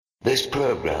This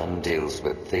program deals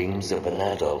with themes of an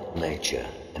adult nature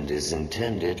and is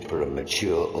intended for a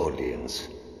mature audience.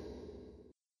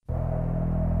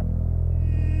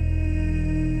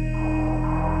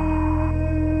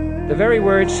 The very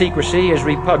word secrecy is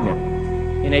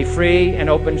repugnant in a free and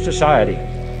open society.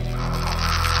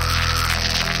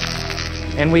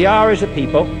 And we are, as a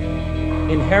people,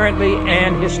 inherently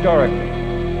and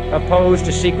historically opposed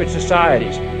to secret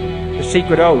societies, to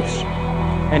secret oaths,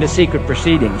 and to secret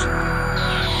proceedings.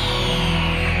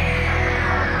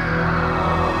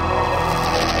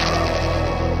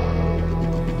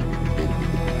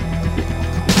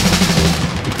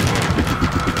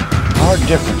 Our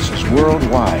differences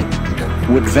worldwide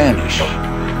would vanish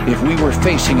if we were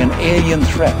facing an alien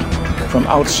threat from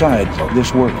outside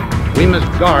this world. We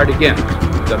must guard against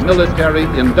the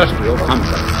military-industrial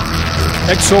complex.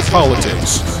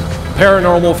 Exopolitics,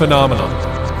 paranormal phenomena,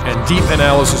 and deep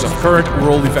analysis of current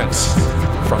world events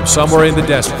from somewhere in the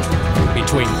desert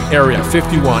between Area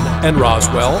 51 and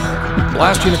Roswell,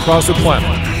 blasting across the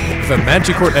planet. The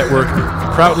Manticore Network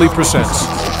proudly presents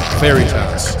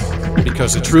Veritas,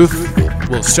 because the truth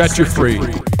will set you free.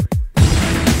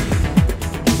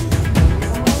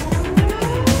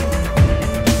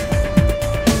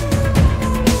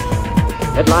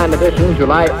 Headline edition,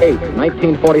 July 8,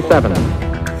 1947.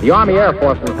 The Army Air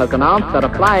Forces has announced that a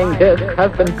flying disc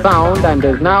has been found and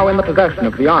is now in the possession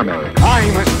of the Army.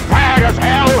 I'm as mad as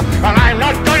hell, and I'm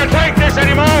not going to take this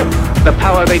anymore! The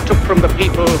power they took from the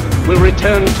people will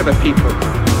return to the people.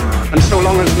 And so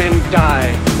long as men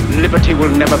die, liberty will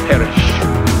never perish.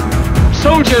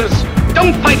 Soldiers,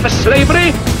 don't fight for slavery,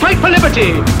 fight for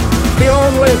liberty! The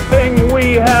only thing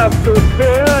we have to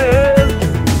fear is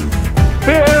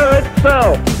fear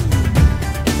itself.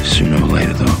 Sooner or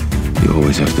later, though, you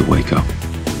always have to wake up.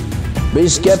 Be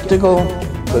skeptical,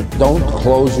 but don't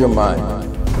close your mind.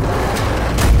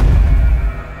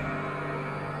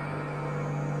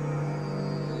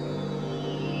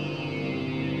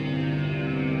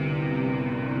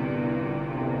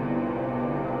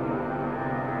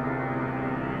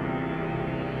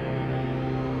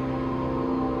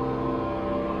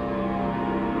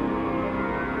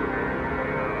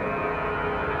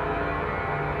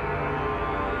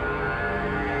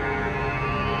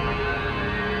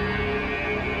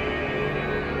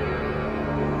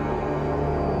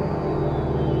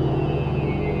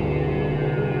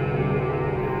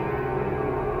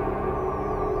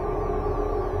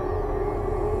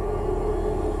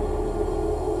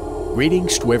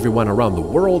 Greetings to everyone around the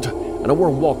world, and a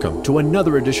warm welcome to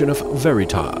another edition of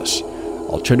Veritas,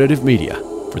 alternative media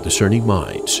for discerning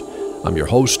minds. I'm your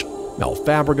host, Mel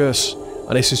Fabregas,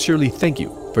 and I sincerely thank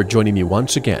you for joining me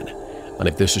once again. And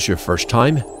if this is your first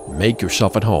time, make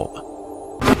yourself at home.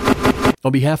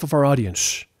 On behalf of our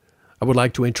audience, I would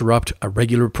like to interrupt our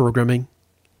regular programming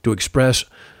to express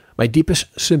my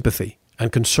deepest sympathy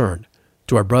and concern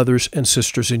to our brothers and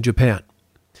sisters in Japan.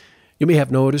 You may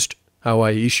have noticed how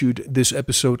I issued this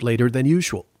episode later than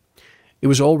usual. It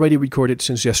was already recorded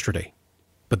since yesterday,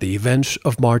 but the events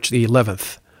of March the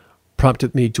 11th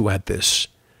prompted me to add this.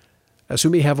 As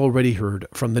you may have already heard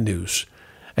from the news,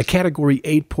 a Category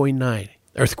 8.9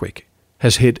 earthquake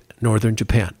has hit northern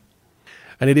Japan,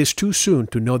 and it is too soon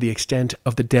to know the extent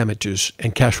of the damages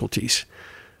and casualties.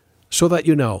 So that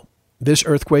you know, this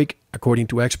earthquake, according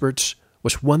to experts,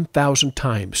 was 1,000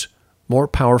 times more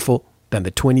powerful than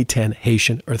the 2010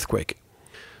 Haitian earthquake.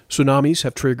 Tsunamis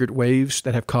have triggered waves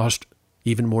that have caused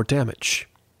even more damage.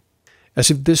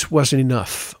 As if this wasn't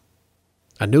enough,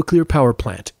 a nuclear power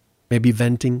plant may be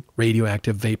venting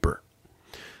radioactive vapor.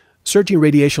 Surging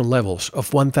radiation levels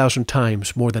of 1,000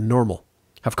 times more than normal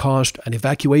have caused an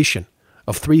evacuation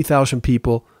of 3,000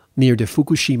 people near the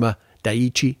Fukushima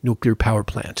Daiichi nuclear power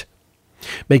plant,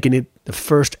 making it the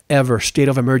first ever state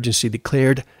of emergency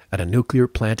declared at a nuclear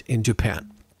plant in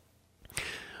Japan.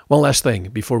 One last thing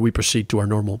before we proceed to our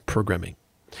normal programming.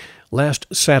 Last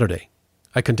Saturday,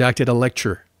 I conducted a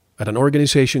lecture at an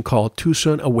organization called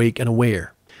Tucson Awake and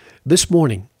Aware. This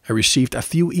morning, I received a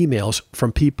few emails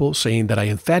from people saying that I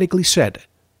emphatically said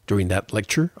during that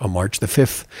lecture on March the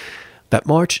 5th that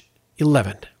March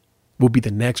 11th will be the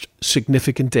next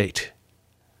significant date.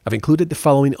 I've included the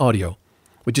following audio,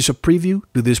 which is a preview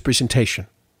to this presentation.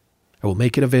 I will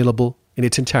make it available in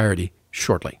its entirety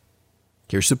shortly.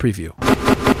 Here's the preview.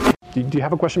 Do you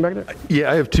have a question back there? Yeah,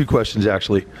 I have two questions,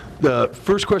 actually. The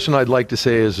first question I'd like to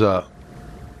say is,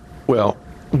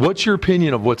 what's your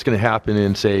opinion of what's going to happen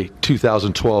in, say,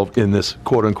 2012 in this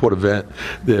quote-unquote event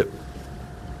that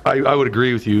I would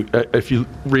agree with you. If you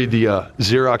read the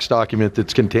Xerox document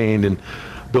that's contained in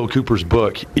Bill Cooper's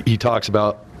book, he talks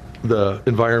about the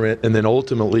environment, and then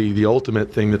ultimately the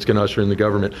ultimate thing that's going to usher in the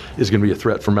government is going to be a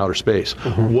threat from outer space.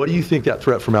 What do you think that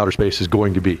threat from outer space is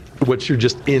going to be? What's your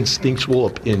just instinctual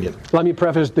opinion? Let me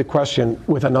preface the question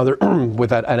with another,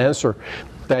 with an answer.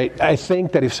 I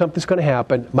think that if something's going to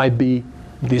happen, it might be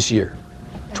this year,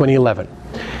 2011.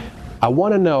 I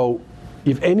want to know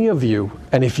if any of you,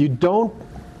 and if you don't,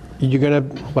 you're going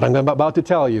to, what I'm about to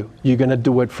tell you, you're going to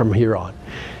do it from here on.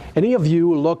 Any of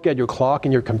you look at your clock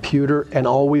in your computer and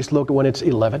always look when it's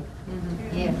 11?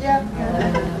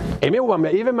 Yeah.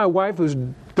 Even my wife,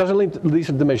 who doesn't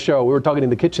listen to my show, we were talking in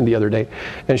the kitchen the other day,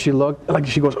 and she looked, like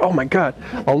she goes, oh my God.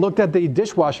 I looked at the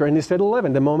dishwasher and it said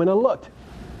 11 the moment I looked.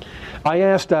 I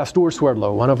asked Stuart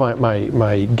Swerdlow, one of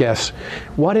my guests,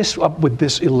 what is up with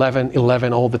this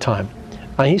 11 all the time?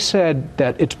 And he said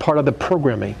that it's part of the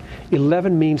programming.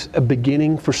 11 means a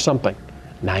beginning for something.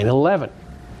 9/11.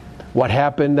 What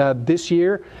happened this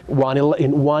year, in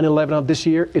 1/11 of this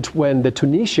year, it's when the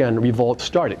Tunisian revolt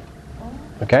started.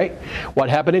 Okay? What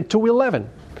happened in 2/11?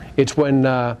 It's when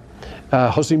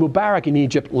Hosni Mubarak in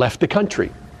Egypt left the country.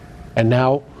 And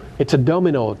now it's a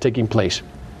domino taking place.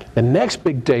 The next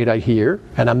big date I hear,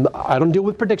 and I don't deal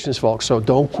with predictions, folks, so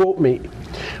don't quote me,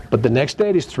 but the next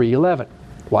date is 3/11.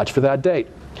 Watch for that date.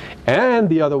 And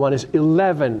the other one is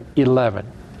 11/11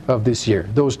 of this year,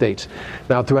 those dates.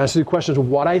 Now, to answer the question of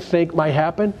what I think might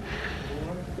happen,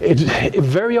 it's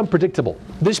very unpredictable.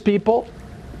 These people,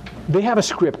 they have a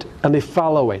script and they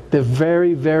follow it. They're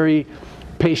very, very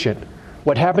patient.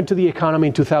 What happened to the economy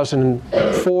in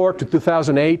 2004 to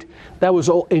 2008, that was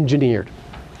all engineered.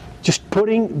 Just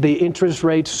putting the interest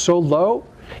rates so low,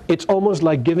 it's almost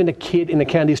like giving a kid in a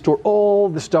candy store all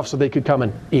the stuff so they could come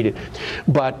and eat it.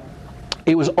 But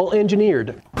it was all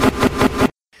engineered.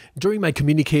 During my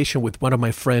communication with one of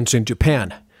my friends in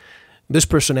Japan, this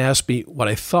person asked me what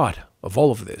I thought of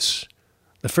all of this.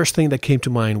 The first thing that came to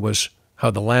mind was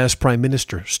how the last prime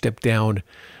minister stepped down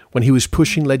when he was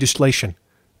pushing legislation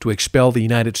to expel the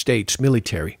United States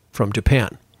military from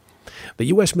Japan. The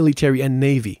U.S. military and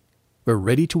Navy were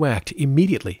ready to act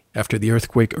immediately after the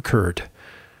earthquake occurred.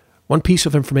 One piece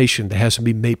of information that hasn't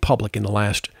been made public in the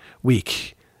last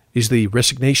week is the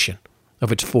resignation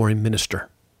of its foreign minister.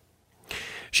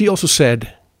 She also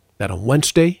said that on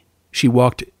Wednesday, she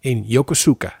walked in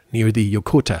Yokosuka near the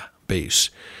Yokota base,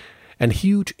 and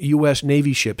huge U.S.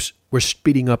 Navy ships were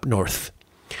speeding up north.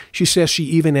 She says she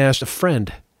even asked a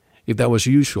friend if that was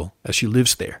usual, as she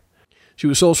lives there. She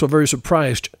was also very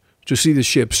surprised to see the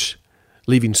ships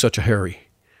leaving such a hurry.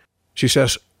 She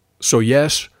says, so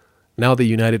yes, now the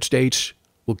United States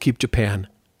will keep Japan,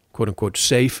 quote-unquote,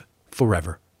 safe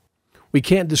forever. We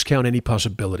can't discount any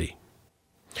possibility.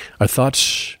 Our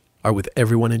thoughts are with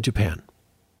everyone in Japan.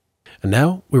 And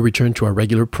now we return to our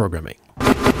regular programming.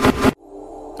 I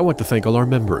want to thank all our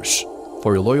members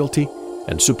for your loyalty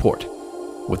and support.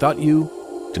 Without you,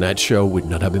 tonight's show would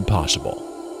not have been possible.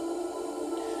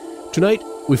 Tonight,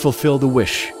 we fulfill the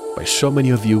wish by so many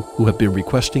of you who have been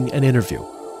requesting an interview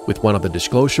with one of the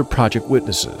Disclosure Project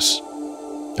witnesses.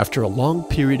 After a long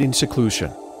period in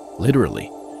seclusion, literally,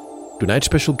 tonight's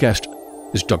special guest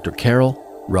is Dr. Carol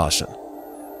Rosin.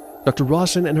 Dr.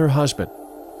 Rosin and her husband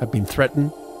have been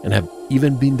threatened and have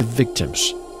even been the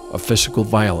victims of physical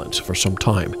violence for some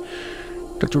time.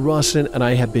 Dr. Rosin and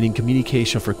I have been in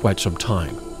communication for quite some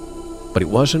time, but it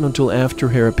wasn't until after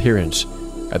her appearance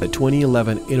at the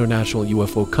 2011 International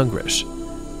UFO Congress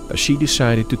that she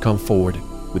decided to come forward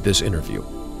with this interview.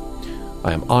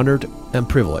 I am honored and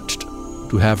privileged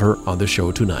to have her on the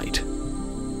show tonight.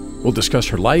 We'll discuss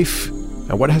her life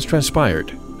and what has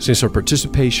transpired since her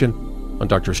participation on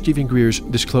Dr. Stephen Greer's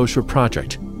Disclosure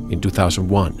Project in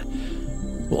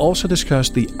 2001. We'll also discuss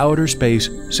the Outer Space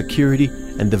Security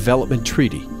and Development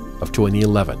Treaty of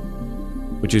 2011,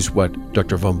 which is what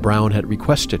Dr. von Braun had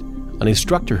requested and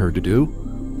instructed her to do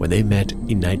when they met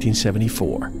in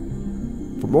 1974.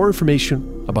 For more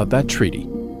information about that treaty,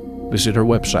 visit her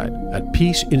website at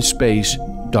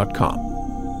peaceinspace.com.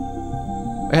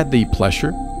 I had the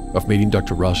pleasure of meeting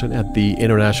Dr. Rosin at the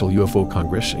International UFO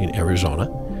Congress in Arizona,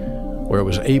 where I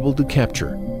was able to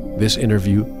capture this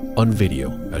interview on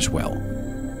video as well.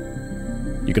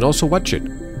 You can also watch it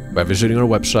by visiting our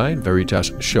website,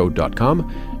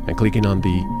 veritasshow.com, and clicking on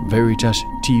the Veritas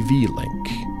TV link.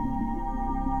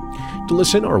 To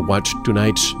listen or watch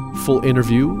tonight's full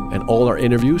interview and all our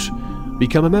interviews,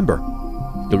 become a member.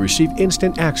 You'll receive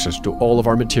instant access to all of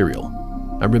our material.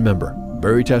 And remember,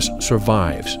 Veritas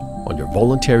survives on your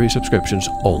voluntary subscriptions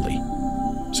only.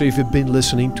 So if you've been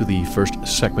listening to the first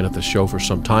segment of the show for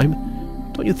some time,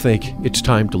 don't you think it's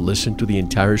time to listen to the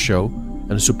entire show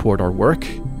and support our work?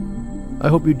 I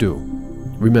hope you do.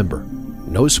 Remember,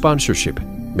 no sponsorship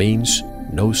means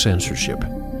no censorship.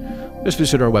 Just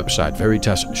visit our website,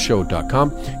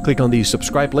 veritasshow.com, click on the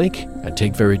subscribe link, and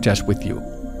take Veritas with you.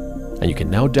 And you can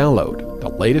now download the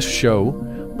latest show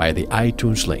by the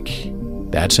iTunes link.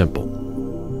 That simple.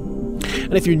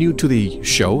 And if you're new to the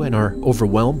show and are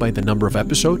overwhelmed by the number of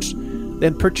episodes,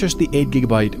 then purchase the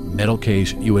 8GB metal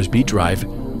case USB drive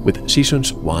with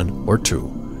seasons 1 or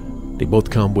 2. They both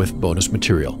come with bonus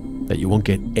material that you won't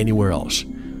get anywhere else.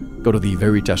 Go to the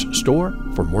Veritas store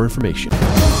for more information.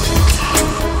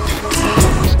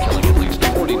 Killing at least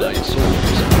 49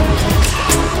 soldiers.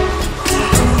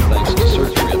 Thanks to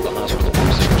surgery at the hospital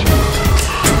for 6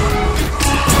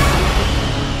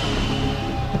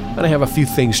 And I have a few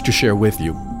things to share with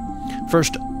you.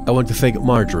 First, I want to thank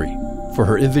Marjorie for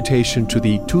her invitation to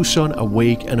the Tucson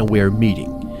Awake and Aware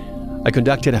meeting. I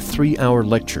conducted a 3-hour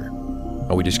lecture,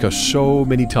 and we discussed so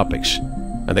many topics,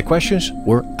 and the questions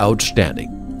were outstanding.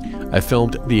 I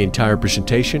filmed the entire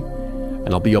presentation, and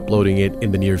I'll be uploading it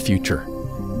in the near future.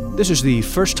 This is the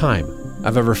first time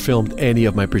I've ever filmed any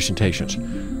of my presentations.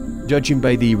 Judging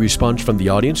by the response from the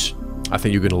audience, I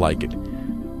think you're going to like it.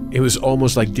 It was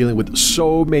almost like dealing with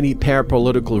so many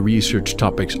parapolitical research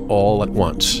topics all at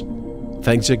once.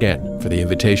 Thanks again for the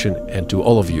invitation and to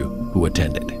all of you who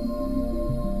attended.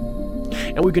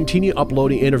 And we continue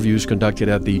uploading interviews conducted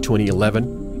at the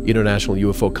 2011 International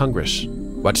UFO Congress.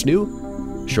 What's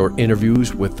new? Short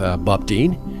interviews with Bob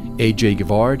Dean, AJ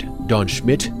Gevard, Don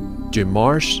Schmidt, Jim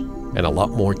Mars, and a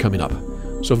lot more coming up.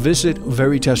 So visit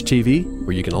Veritas TV,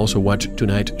 where you can also watch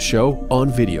tonight's show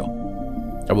on video.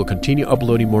 I will continue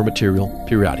uploading more material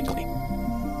periodically.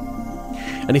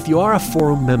 And if you are a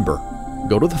forum member,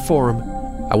 go to the forum.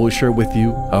 I will share with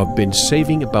you how I've been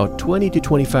saving about 20 to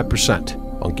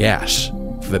 25% on gas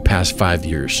for the past 5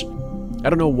 years. I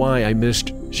don't know why I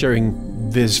missed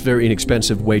sharing this very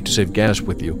inexpensive way to save gas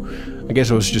with you. I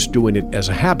guess I was just doing it as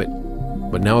a habit.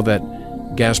 But now that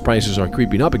gas prices are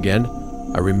creeping up again,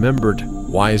 I remembered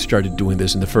why I started doing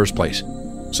this in the first place.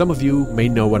 Some of you may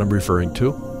know what I'm referring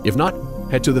to. If not,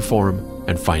 head to the forum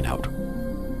and find out.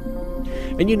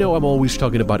 And you know I'm always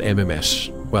talking about MMS.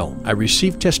 Well, I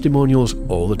receive testimonials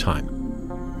all the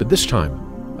time. But this time,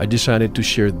 I decided to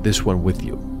share this one with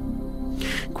you.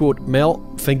 Quote, Mel,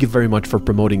 thank you very much for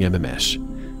promoting MMS.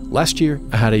 Last year,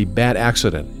 I had a bad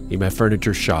accident in my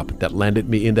furniture shop that landed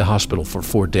me in the hospital for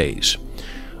 4 days.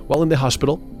 While in the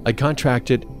hospital, I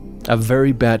contracted a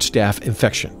very bad staph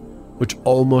infection, which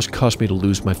almost caused me to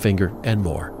lose my finger and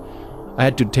more. I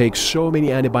had to take so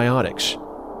many antibiotics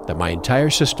that my entire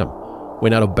system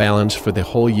went out of balance for the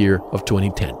whole year of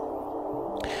 2010.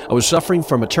 I was suffering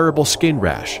from a terrible skin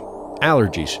rash,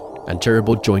 allergies, and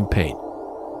terrible joint pain,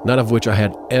 none of which I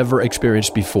had ever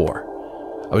experienced before.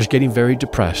 I was getting very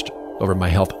depressed over my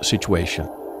health situation.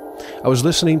 I was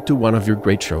listening to one of your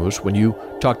great shows when you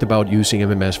talked about using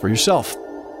MMS for yourself.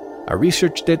 I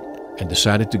researched it and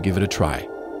decided to give it a try.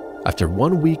 After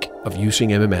 1 week of using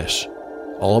MMS,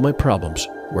 all of my problems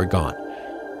were gone.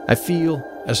 I feel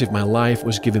as if my life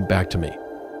was given back to me.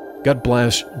 God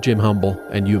bless Jim Humble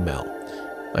and you, Mel.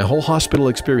 My whole hospital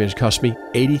experience cost me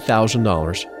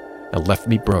 $80,000 and left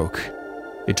me broke.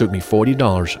 It took me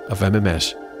 $40 of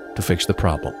MMS to fix the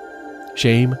problem.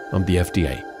 Shame on the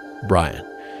FDA. Brian.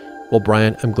 Well,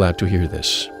 Brian, I'm glad to hear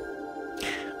this.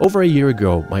 Over a year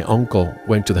ago, my uncle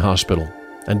went to the hospital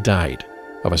and died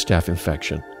of a staph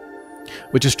infection,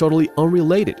 which is totally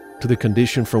unrelated to the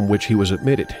condition from which he was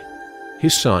admitted.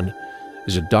 His son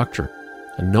is a doctor,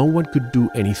 and no one could do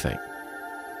anything.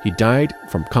 He died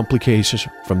from complications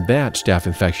from that staph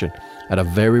infection at a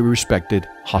very respected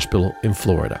hospital in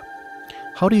Florida.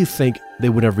 How do you think they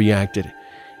would have reacted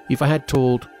if I had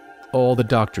told all the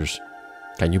doctors,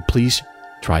 can you please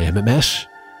try MMS?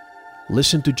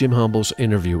 Listen to Jim Humble's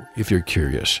interview if you're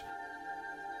curious.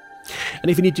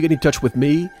 And if you need to get in touch with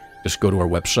me, just go to our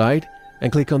website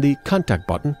and click on the contact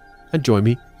button and join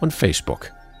me on Facebook.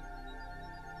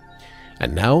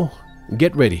 And now,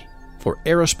 get ready for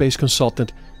aerospace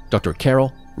consultant Dr.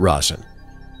 Carol Rosin.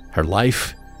 Her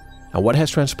life and what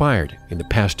has transpired in the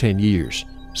past 10 years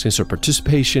since her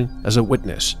participation as a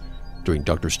witness during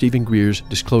Dr. Stephen Greer's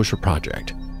Disclosure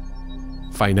Project.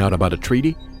 Find out about a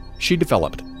treaty she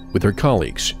developed with her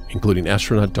colleagues, including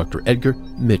astronaut Dr. Edgar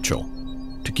Mitchell,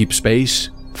 to keep space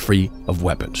free of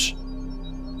weapons.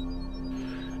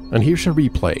 And here's a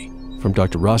replay from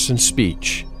Dr. Rosin's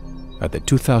speech at the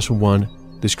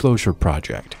 2001 Disclosure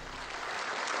Project.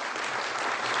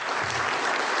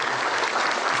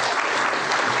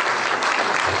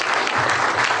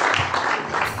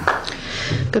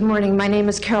 Good morning. My name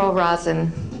is Carol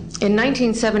Rosin. In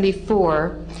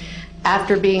 1974,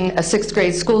 After being a sixth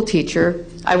grade school teacher,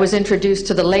 I was introduced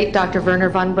to the late Dr. Wernher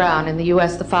von Braun in the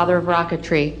U.S., the father of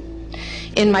rocketry.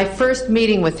 In my first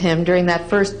meeting with him, during that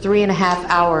first 3.5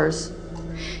 hours,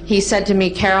 he said to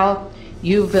me, "Carol,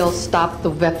 you will stop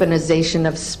the weaponization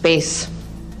of space."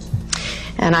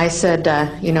 And I said,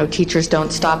 teachers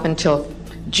don't stop until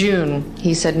June.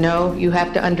 He said, "No, you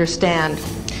have to understand,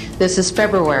 this is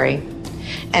February,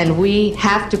 and we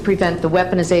have to prevent the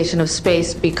weaponization of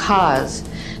space because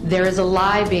there is a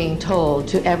lie being told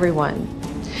to everyone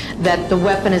that the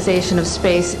weaponization of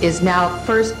space is now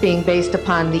first being based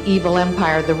upon the evil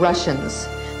empire, the Russians.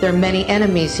 There are many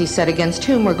enemies," he said, "against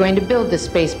whom we're going to build this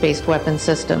space-based weapon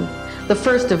system. The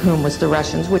first of whom was the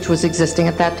Russians, which was existing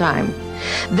at that time.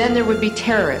 Then there would be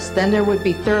terrorists. Then there would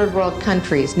be third world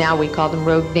countries. Now we call them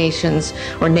rogue nations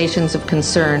or nations of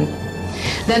concern.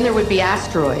 Then there would be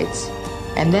asteroids."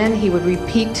 And then he would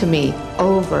repeat to me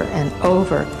over and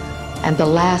over, "And the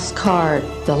last card,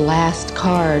 the last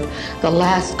card, the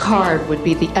last card would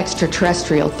be the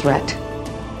extraterrestrial threat."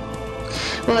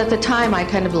 Well, at the time, I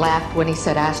kind of laughed when he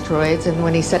said asteroids, and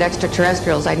when he said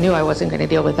extraterrestrials, I knew I wasn't going to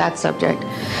deal with that subject.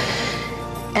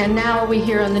 And now we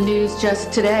hear on the news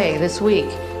just today, this week,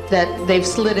 that they've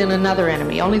slid in another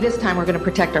enemy. Only this time we're going to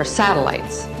protect our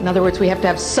satellites. In other words, we have to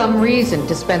have some reason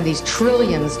to spend these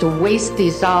trillions, to waste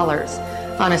these dollars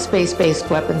on a space-based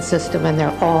weapon system, and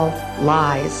they're all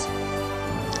lies.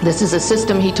 This is a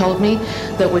system, he told me,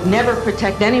 that would never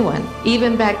protect anyone.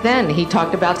 Even back then, he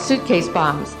talked about suitcase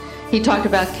bombs. He talked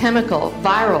about chemical,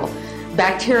 viral,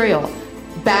 bacterial,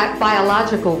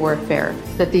 biological warfare,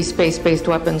 that these space-based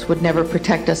weapons would never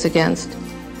protect us against.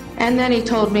 And then he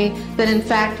told me that, in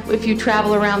fact, if you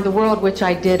travel around the world, which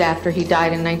I did after he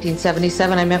died in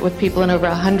 1977, I met with people in over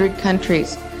 100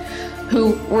 countries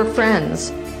who were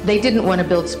friends. They didn't want to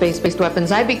build space-based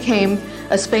weapons. I became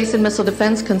a space and missile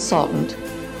defense consultant.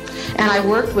 And I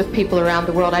worked with people around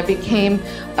the world. I became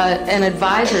an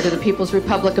advisor to the People's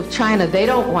Republic of China. They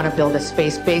don't want to build a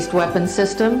space-based weapon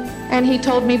system. And he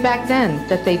told me back then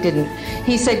that they didn't.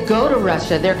 He said, "Go to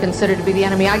Russia. They're considered to be the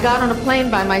enemy." I got on a plane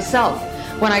by myself.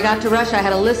 When I got to Russia, I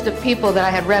had a list of people that I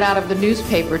had read out of the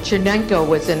newspaper. Chernenko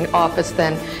was in office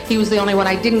then. He was the only one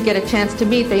I didn't get a chance to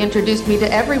meet. They introduced me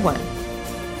to everyone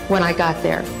when I got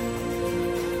there.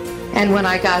 And when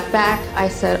I got back, I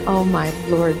said, "Oh my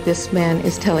Lord, this man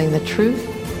is telling the truth.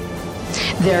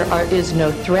 There is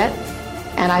no threat."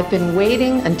 And I've been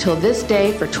waiting until this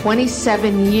day for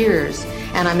 27 years,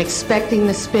 and I'm expecting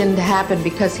the spin to happen,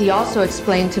 because he also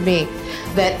explained to me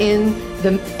that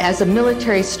as a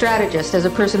military strategist, as a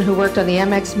person who worked on the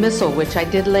MX missile, which I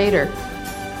did later,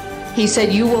 he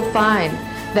said, "You will find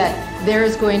that there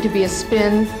is going to be a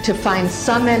spin to find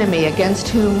some enemy against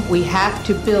whom we have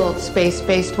to build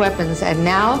space-based weapons." And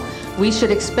now we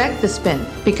should expect the spin,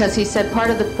 because he said part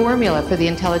of the formula for the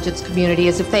intelligence community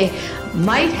is if they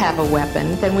might have a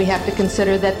weapon, then we have to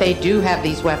consider that they do have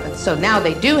these weapons. So now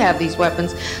they do have these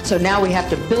weapons, so now we have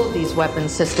to build these weapon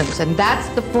systems. And that's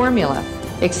the formula,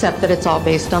 except that it's all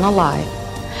based on a lie.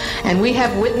 And we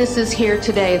have witnesses here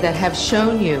today that have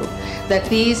shown you that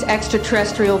these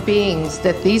extraterrestrial beings,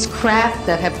 that these craft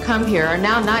that have come here are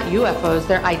now not UFOs,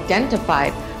 they're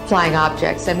identified flying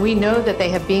objects, and we know that they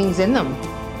have beings in them.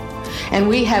 And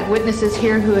we have witnesses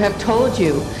here who have told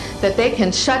you that they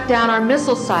can shut down our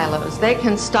missile silos, they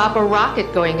can stop a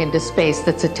rocket going into space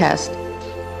that's a test.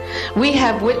 We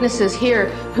have witnesses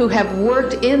here who have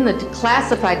worked in the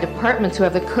classified departments, who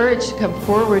have the courage to come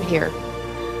forward here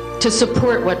to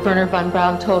support what Wernher von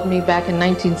Braun told me back in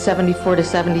 1974 to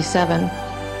 77.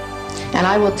 And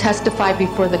I will testify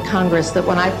before the Congress that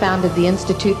when I founded the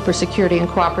Institute for Security and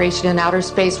Cooperation in Outer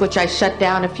Space, which I shut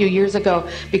down a few years ago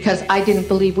because I didn't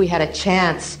believe we had a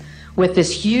chance with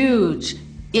this huge,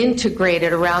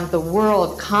 integrated around the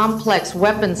world, complex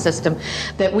weapon system,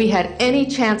 that we had any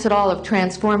chance at all of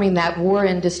transforming that war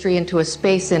industry into a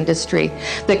space industry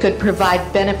that could provide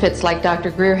benefits, like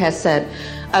Dr. Greer has said,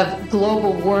 of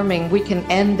global warming. We can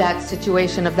end that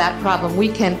situation of that problem. We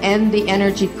can end the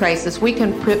energy crisis. We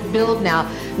can build now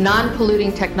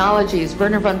non-polluting technologies.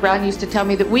 Wernher von Braun used to tell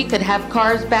me that we could have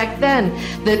cars back then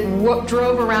that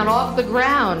drove around off the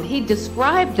ground. He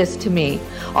described this to me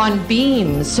on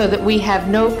beams so that we have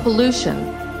no pollution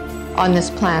on this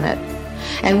planet.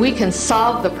 And we can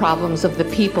solve the problems of the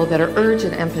people that are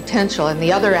urgent and potential, and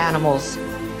the other animals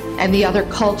and the other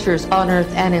cultures on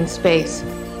Earth and in space.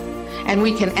 And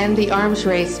we can end the arms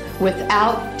race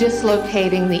without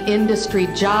dislocating the industry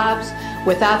jobs,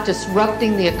 without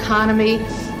disrupting the economy,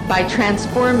 by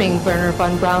transforming, Wernher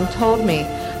von Braun told me,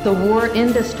 the war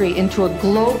industry into a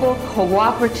global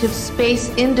cooperative space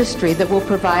industry that will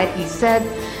provide, he said,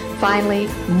 finally,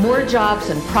 more jobs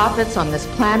and profits on this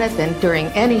planet than during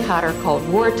any hot or cold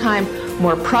wartime,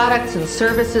 more products and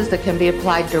services that can be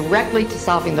applied directly to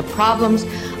solving the problems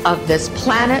of this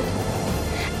planet,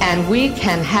 and we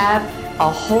can have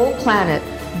a whole planet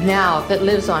now that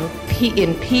lives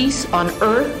in peace on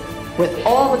Earth, with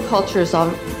all the cultures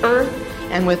on Earth,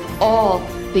 and with all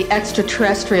the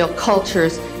extraterrestrial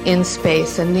cultures in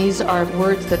space. And these are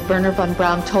words that Wernher von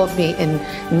Braun told me in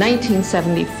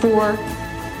 1974,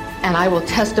 and I will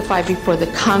testify before the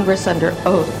Congress under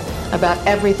oath about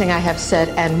everything I have said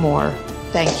and more.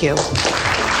 Thank you.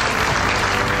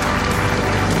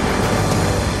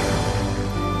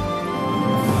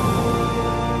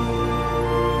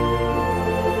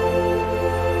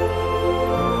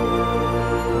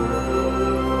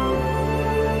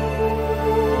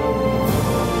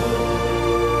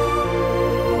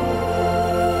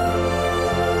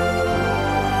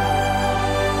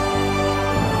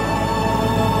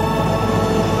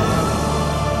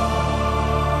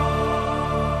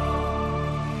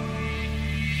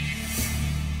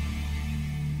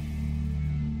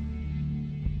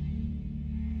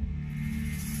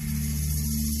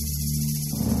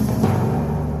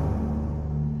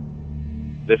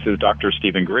 This is Dr.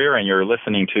 Stephen Greer, and you're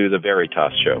listening to The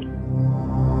Veritas Show.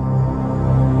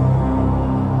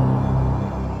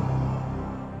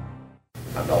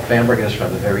 I'm Mel Fabregas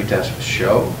from The Veritas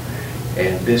Show,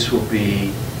 and this will be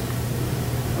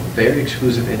a very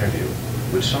exclusive interview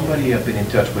with somebody I've been in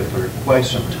touch with for quite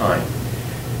some time,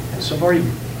 and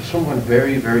someone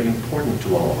very, very important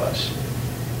to all of us.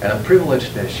 And I'm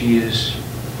privileged that she has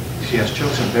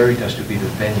chosen Veritas to be the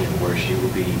venue where she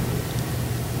will be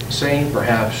saying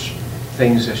perhaps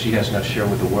things that she has not shared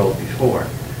with the world before.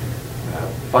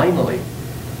 Finally,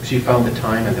 she found the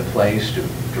time and the place to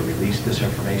release this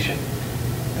information.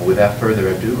 And without further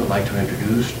ado, I'd like to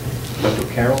introduce Dr.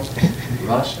 Carol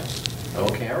Rosin. Hello,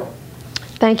 Carol.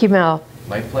 Thank you, Mel.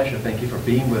 My pleasure. Thank you for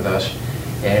being with us.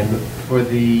 And for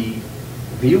the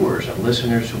viewers and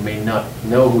listeners who may not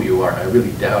know who you are, I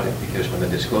really doubt it, because when the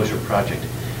Disclosure Project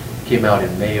came out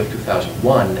in May of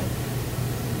 2001,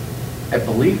 I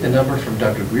believe the number from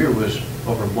Dr. Greer was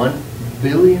over 1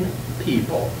 billion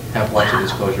people have watched the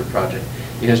Disclosure Project.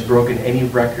 It has broken any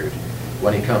record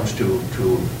when it comes to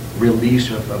release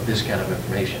of this kind of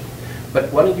information. But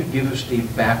why don't you give us the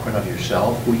background of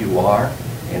yourself, who you are,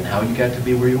 and how you got to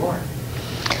be where you are?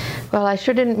 Well, I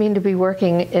sure didn't mean to be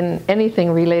working in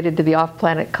anything related to the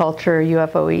off-planet culture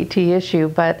UFO ET issue,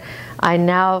 but I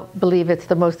now believe it's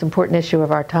the most important issue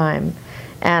of our time.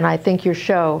 And I think your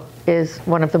show is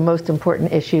one of the most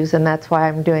important issues, and that's why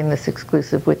I'm doing this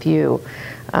exclusive with you.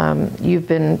 You've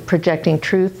been projecting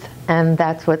truth, and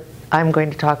that's what I'm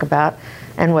going to talk about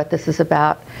and what this is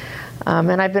about.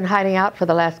 And I've been hiding out for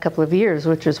the last couple of years,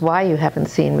 which is why you haven't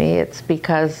seen me. It's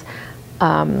because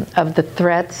of the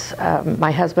threats.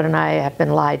 My husband and I have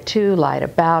been lied to, lied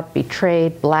about,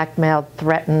 betrayed, blackmailed,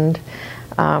 threatened.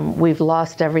 We've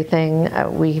lost everything.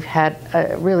 We've had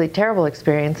a really terrible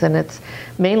experience, and it's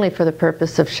mainly for the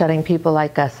purpose of shutting people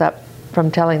like us up from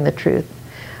telling the truth.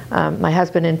 My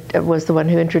husband was the one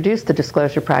who introduced the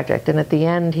Disclosure Project, and at the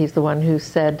end he's the one who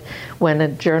said, when a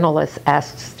journalist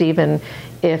asked Stephen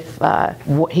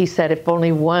he said if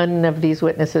only one of these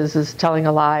witnesses is telling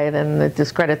a lie, then it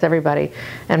discredits everybody.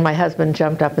 And my husband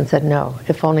jumped up and said, no,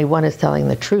 if only one is telling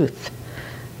the truth.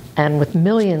 And with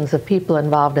millions of people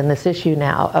involved in this issue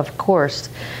now, of course,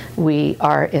 we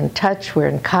are in touch, we're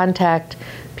in contact.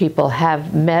 People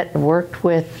have met and worked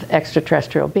with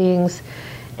extraterrestrial beings.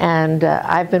 And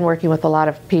I've been working with a lot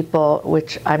of people,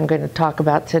 which I'm going to talk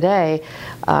about today,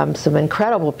 some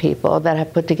incredible people that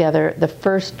have put together the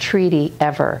first treaty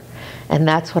ever. And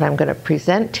that's what I'm going to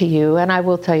present to you, and I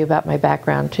will tell you about my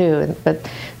background too. But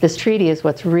this treaty is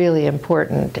what's really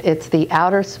important. It's the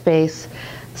Outer Space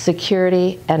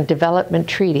Security and Development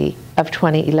Treaty of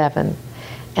 2011.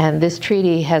 And this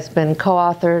treaty has been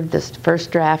co-authored, this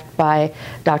first draft, by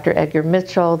Dr. Edgar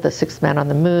Mitchell, the sixth man on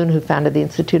the moon, who founded the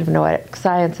Institute of Noetic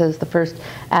Sciences, the first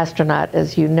astronaut,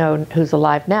 as you know, who's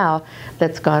alive now,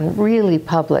 that's gone really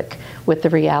public with the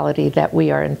reality that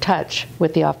we are in touch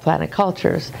with the off-planet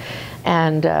cultures.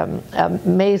 And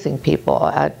amazing people.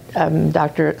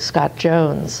 Dr. Scott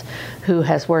Jones, who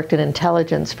has worked in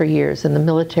intelligence for years in the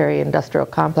military-industrial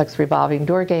complex revolving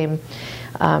door game.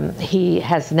 He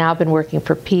has now been working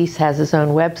for peace, has his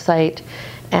own website,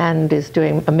 and is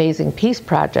doing amazing peace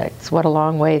projects. What a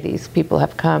long way these people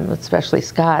have come, especially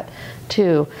Scott,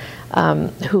 too,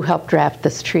 who helped draft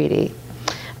this treaty.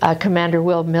 Commander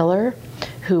Will Miller,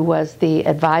 who was the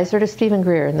advisor to Stephen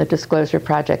Greer in the Disclosure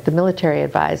Project, the military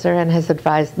advisor, and has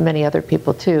advised many other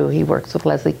people too. He works with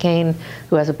Leslie Kean,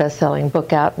 who has a best-selling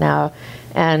book out now,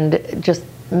 and just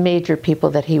major people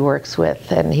that he works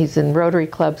with. And he's in Rotary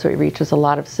Club, so he reaches a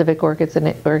lot of civic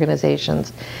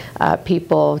organizations,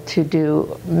 people to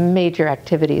do major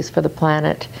activities for the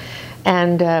planet.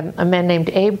 And a man named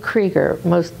Abe Krieger,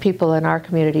 most people in our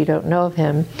community don't know of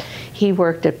him. He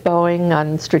worked at Boeing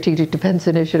on Strategic Defense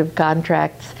Initiative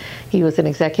contracts. He was an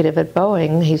executive at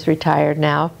Boeing. He's retired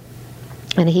now.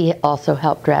 And he also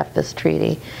helped draft this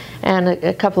treaty. And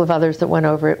a couple of others that went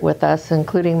over it with us,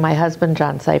 including my husband,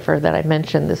 John Cipher, that I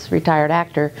mentioned, this retired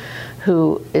actor,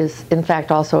 who is, in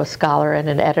fact, also a scholar and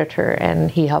an editor.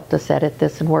 And he helped us edit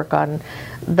this and work on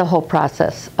the whole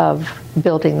process of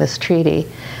building this treaty.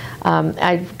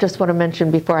 I just want to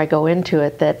mention before I go into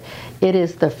it that it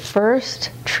is the first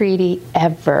treaty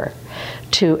ever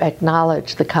to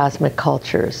acknowledge the cosmic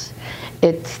cultures.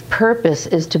 Its purpose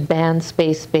is to ban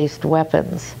space-based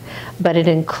weapons, but it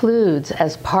includes,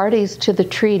 as parties to the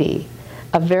treaty,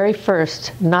 a very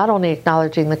first, not only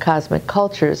acknowledging the cosmic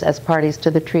cultures as parties to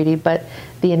the treaty, but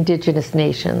the indigenous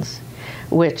nations,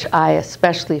 which I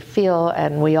especially feel,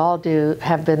 and we all do,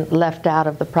 have been left out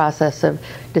of the process of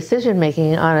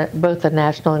decision-making on both a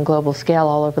national and global scale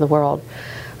all over the world.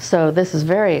 So this is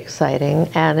very exciting,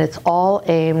 and it's all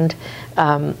aimed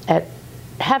at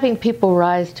having people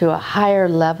rise to a higher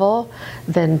level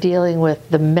than dealing with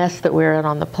the mess that we're in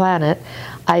on the planet.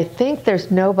 I think there's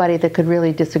nobody that could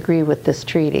really disagree with this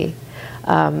treaty.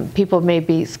 People may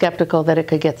be skeptical that it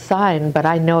could get signed, but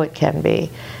I know it can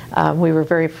be. We were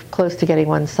very close to getting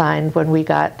one signed when we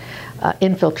got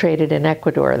infiltrated in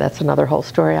Ecuador. That's another whole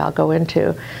story I'll go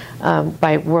into,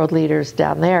 by world leaders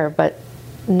down there. But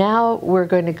now we're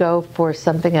going to go for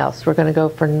something else. We're going to go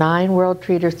for 9 world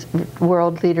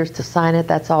leaders to sign it.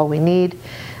 That's all we need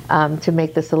to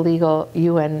make this a legal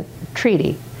UN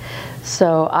treaty.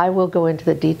 So I will go into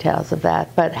the details of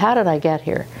that. But how did I get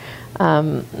here?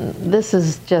 This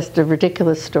is just a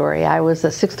ridiculous story. I was a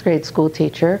 6th grade school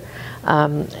teacher.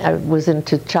 I was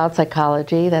into child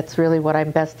psychology. That's really what I'm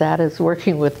best at, is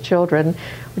working with children,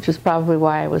 which is probably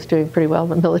why I was doing pretty well in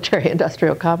the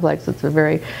military-industrial complex. It's a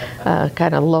very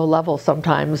kind of low level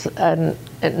sometimes, and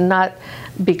not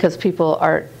because people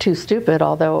are too stupid,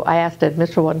 although I asked Ed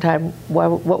Mitchell one time,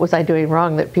 what was I doing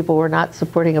wrong that people were not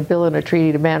supporting a bill and a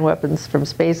treaty to ban weapons from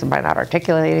space? Am I not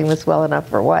articulating this well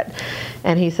enough or what?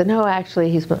 And he said, no,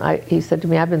 actually, he said to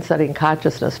me, I've been studying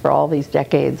consciousness for all these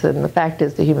decades, and the fact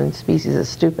is the human species is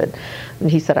stupid.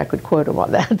 And he said I could quote him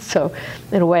on that. So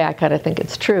in a way, I kind of think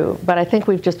it's true. But I think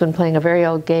we've just been playing a very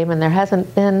old game, and there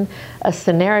hasn't been a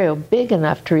scenario big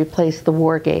enough to replace the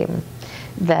war game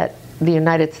that the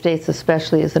United States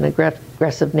especially is an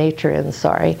aggressive nature in,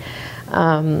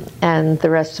 and the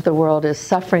rest of the world is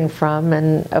suffering from.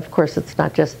 And of course, it's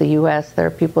not just the US. There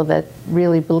are people that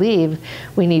really believe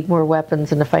we need more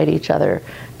weapons and to fight each other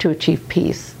to achieve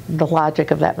peace. The logic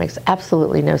of that makes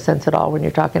absolutely no sense at all when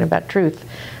you're talking about truth.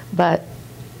 But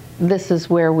this is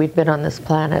where we've been on this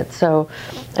planet. So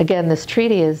again, this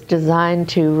treaty is designed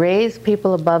to raise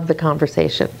people above the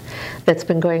conversation that's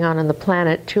been going on the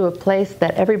planet to a place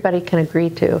that everybody can agree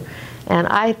to. And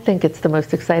I think it's the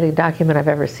most exciting document I've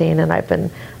ever seen, and I've been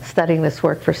studying this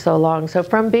work for so long. So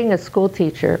from being a school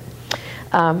teacher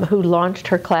who launched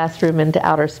her classroom into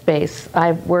outer space,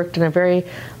 I've worked in a very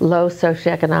low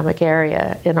socioeconomic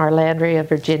area in Arlandria,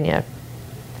 Virginia.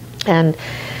 And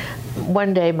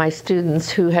one day my students,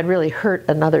 who had really hurt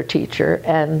another teacher,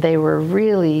 and they were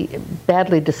really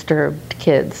badly disturbed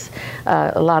kids.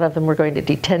 A lot of them were going to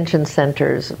detention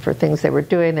centers for things they were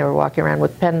doing. They were walking around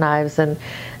with penknives, and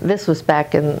this was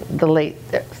back in the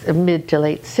mid to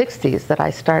late 60s that I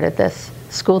started this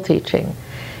school teaching.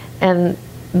 And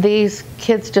these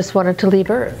kids just wanted to leave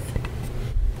Earth.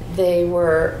 They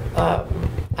were,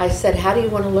 I said, how do you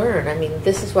want to learn? I mean,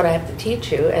 this is what I have to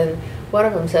teach you. And one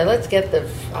of them said, let's get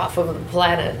off of the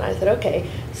planet. And I said, okay.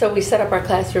 So we set up our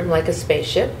classroom like a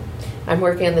spaceship. I'm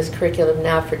working on this curriculum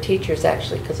now for teachers,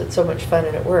 actually, because it's so much fun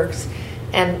and it works.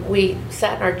 And we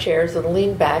sat in our chairs and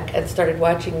leaned back and started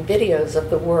watching videos of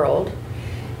the world.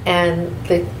 And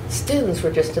the students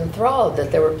were just enthralled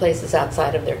that there were places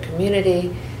outside of their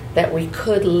community, that we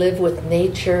could live with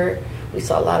nature. We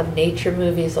saw a lot of nature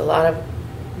movies, a lot of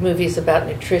movies about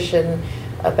nutrition,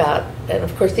 and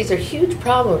of course these are huge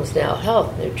problems now,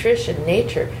 health, nutrition,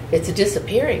 nature. It's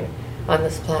disappearing on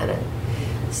this planet.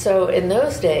 So in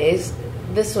those days,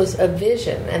 this was a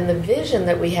vision, and the vision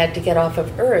that we had to get off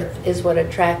of Earth is what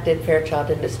attracted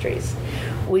Fairchild Industries.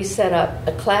 We set up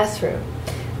a classroom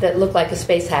that looked like a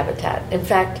space habitat. In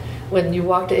fact, when you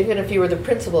walked, even if you were the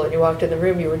principal and you walked in the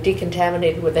room, you were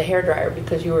decontaminated with a hairdryer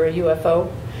because you were a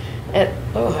UFO. And,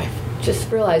 I just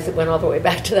realized it went all the way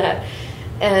back to that.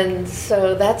 And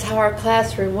so that's how our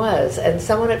classroom was. And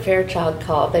someone at Fairchild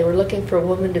called. They were looking for a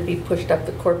woman to be pushed up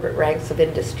the corporate ranks of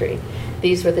industry.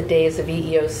 These were the days of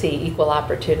EEOC, equal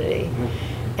opportunity.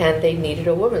 And they needed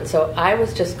a woman. So I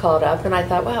was just called up, and I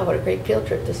thought, wow, what a great field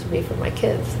trip this would be for my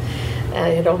kids.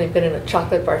 I had only been in a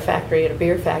chocolate bar factory and a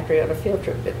beer factory on a field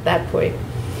trip at that point.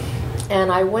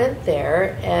 And I went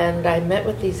there, and I met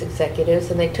with these executives,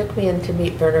 and they took me in to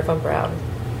meet Wernher von Braun,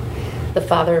 the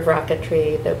father of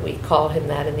rocketry, that we call him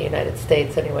that in the United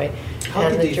States anyway,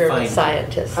 and the German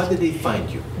scientist. How did they find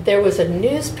you? There was a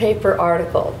newspaper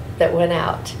article that went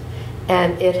out,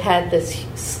 and it had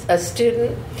a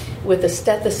student with a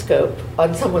stethoscope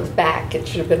on someone's back, it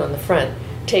should have been on the front,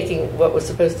 taking what was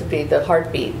supposed to be the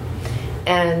heartbeat.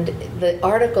 And the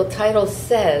article title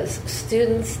says,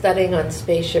 Students Studying on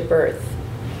Spaceship Earth.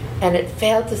 And it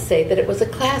failed to say that it was a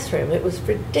classroom. It was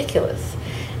ridiculous.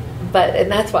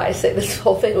 And that's why I say this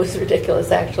whole thing was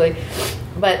ridiculous, actually.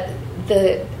 But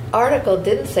the article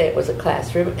didn't say it was a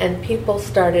classroom, and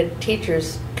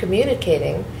teachers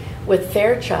communicating with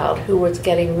Fairchild, who was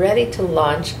getting ready to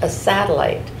launch a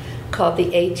satellite called the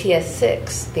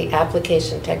ATS-6, the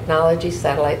Application Technology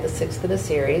Satellite, the sixth in a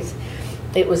series.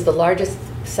 It was the largest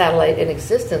satellite in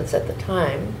existence at the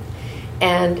time,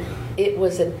 and it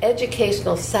was an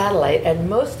educational satellite, and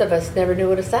most of us never knew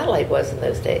what a satellite was in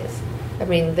those days. I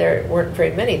mean, there weren't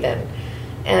very many then.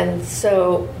 And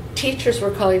so teachers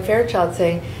were calling Fairchild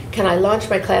saying, can I launch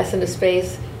my class into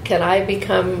space? Can I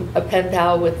become a pen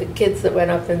pal with the kids that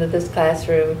went up into this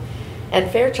classroom? And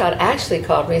Fairchild actually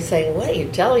called me saying, what are you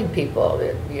telling people?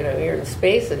 You're in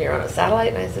space and you're on a satellite?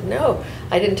 And I said, no,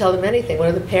 I didn't tell them anything. One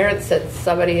of the parents sent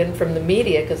somebody in from the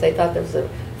media because they thought there was a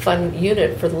fun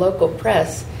unit for the local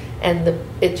press, and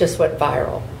it just went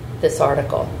viral, this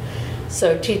article.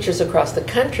 So teachers across the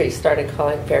country started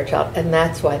calling Fairchild, and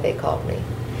that's why they called me,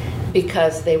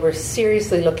 because they were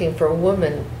seriously looking for a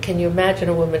woman. Can you imagine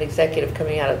a woman executive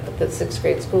coming out of the sixth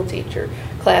grade school teacher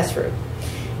classroom?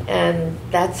 And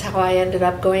that's how I ended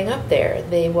up going up there.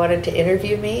 They wanted to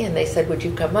interview me, and they said, would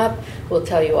you come up? We'll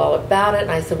tell you all about it.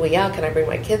 And I said, well, yeah, can I bring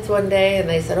my kids one day? And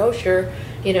they said, oh, sure,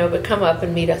 but come up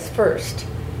and meet us first.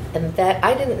 And that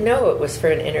I didn't know it was for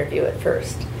an interview at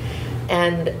first.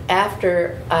 And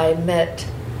after I met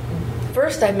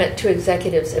two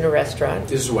executives in a restaurant.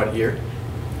 This is what year?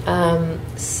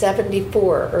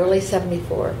 74, early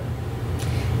 74.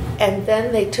 And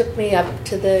then they took me up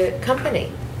to the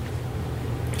company.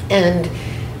 And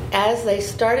as they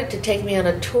started to take me on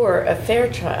a tour of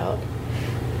Fairchild,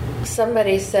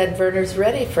 somebody said, Werner's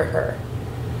ready for her.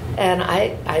 And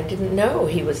I didn't know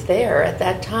he was there. At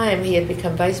that time, he had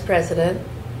become vice president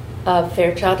of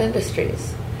Fairchild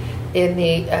Industries in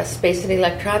the Space and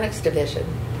Electronics Division.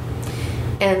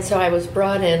 And so I was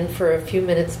brought in for a few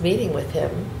minutes meeting with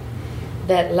him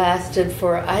that lasted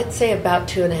for, I'd say, about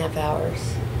 2.5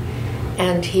 hours.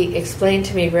 And he explained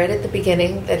to me right at the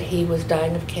beginning that he was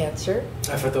dying of cancer.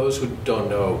 For those who don't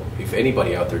know, if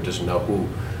anybody out there doesn't know who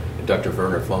Dr.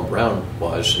 Wernher von Braun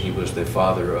was, he was the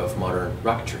father of modern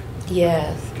rocketry.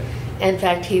 Yes. Okay. In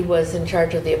fact, he was in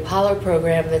charge of the Apollo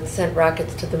program that sent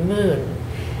rockets to the moon.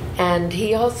 And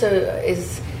he also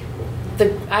is,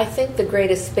 I think, the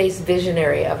greatest space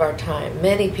visionary of our time.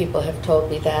 Many people have told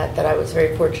me that I was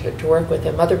very fortunate to work with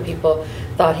him. Other people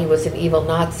thought he was an evil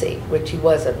Nazi, which he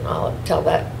wasn't. I'll tell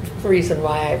that reason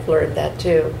why I've learned that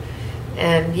too.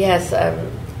 And yes,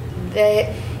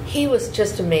 he was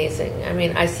just amazing. I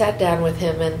mean, I sat down with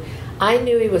him, and I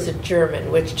knew he was a German,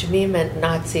 which to me meant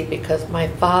Nazi, because my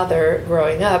father,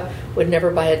 growing up, would never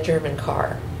buy a German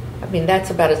car. I mean, that's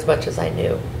about as much as I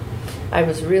knew. I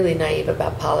was really naive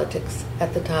about politics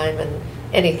at the time and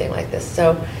anything like this.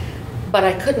 But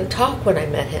I couldn't talk when I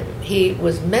met him. He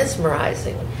was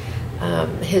mesmerizing.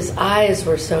 His eyes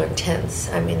were so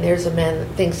intense. I mean, there's a man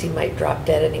that thinks he might drop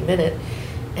dead any minute.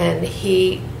 And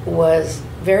he was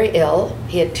very ill.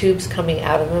 He had tubes coming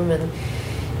out of him, and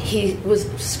he was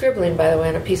scribbling, by the way,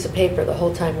 on a piece of paper the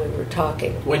whole time we were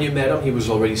talking. When you met him, he was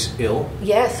already ill?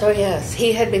 Yes, oh yes.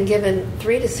 He had been given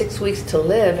 3 to 6 weeks to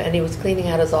live, and he was cleaning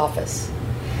out his office.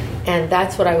 And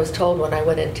that's what I was told when I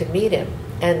went in to meet him.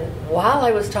 And while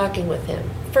I was talking with him,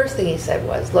 first thing he said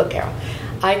was, look, Carol,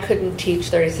 I couldn't teach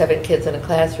 37 kids in a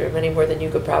classroom any more than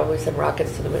you could probably send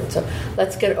rockets to the moon. So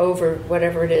let's get over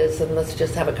whatever it is, and let's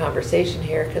just have a conversation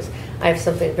here, because I have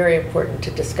something very important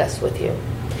to discuss with you.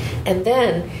 And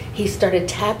then he started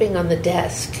tapping on the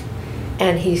desk,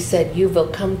 and he said, you will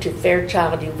come to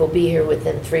Fairchild, you will be here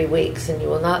within 3 weeks, and you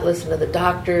will not listen to the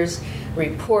doctors.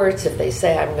 reports, if they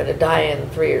say I'm going to die in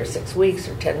 3 or 6 weeks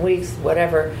or 10 weeks,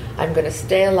 whatever, I'm going to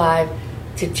stay alive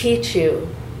to teach you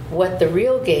what the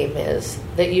real game is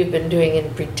that you've been doing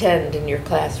in pretend in your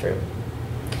classroom.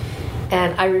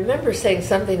 And I remember saying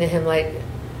something to him like,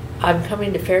 I'm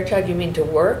coming to Fairchild, you mean to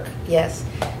work? Yes,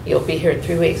 you'll be here in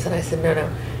 3 weeks. And I said, no.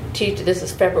 This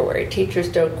is February. Teachers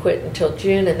don't quit until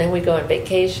June, and then we go on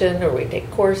vacation or we take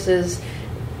courses.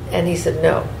 And he said,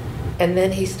 no. And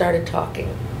then he started talking.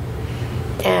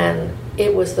 And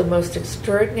it was the most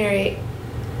extraordinary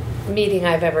meeting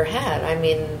I've ever had. I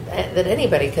mean, that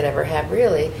anybody could ever have,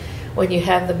 really. When you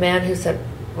have the man who sent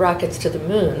rockets to the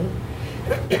moon,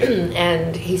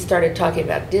 and he started talking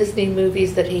about Disney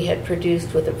movies that he had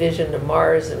produced with a vision to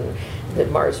Mars and the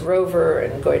Mars rover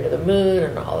and going to the moon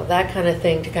and all of that kind of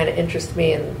thing to kind of interest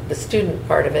me in the student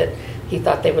part of it. He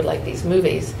thought they would like these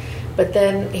movies. But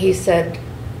then he said,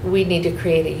 we need to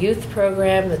create a youth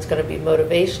program that's going to be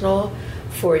motivational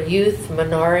for youth,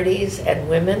 minorities, and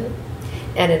women.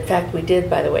 And in fact, we did,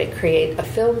 by the way, create a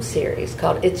film series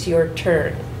called It's Your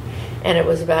Turn. And it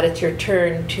was about it's your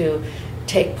turn to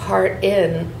take part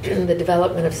in the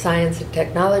development of science and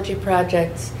technology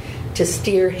projects, to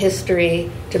steer history,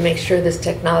 to make sure this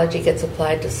technology gets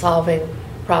applied to solving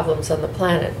problems on the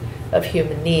planet of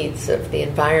human needs, of the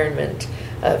environment,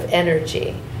 of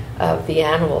energy, of the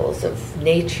animals, of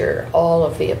nature, all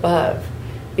of the above.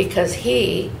 Because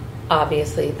he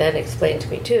obviously then explained to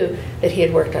me too that he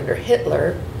had worked under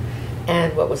Hitler,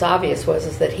 and what was obvious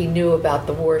was that he knew about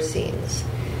the war scenes.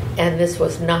 And this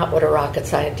was not what a rocket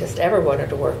scientist ever wanted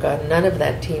to work on. None of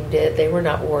that team did. They were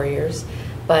not warriors,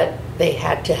 but they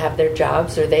had to have their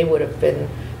jobs or they would have been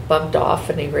bumped off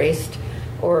and erased,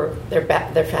 or their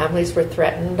families were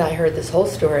threatened. I heard this whole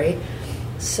story.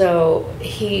 So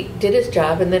he did his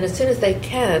job, and then as soon as they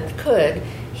could,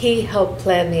 he helped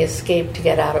plan the escape to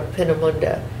get out of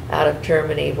Peenemünde, out of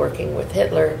Germany, working with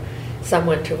Hitler. Some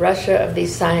went to Russia of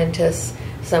these scientists.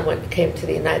 Some came to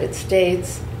the United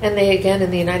States. And they, again,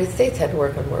 in the United States had to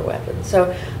work on more weapons.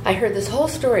 So I heard this whole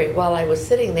story while I was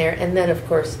sitting there. And then, of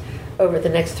course, over the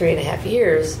next 3.5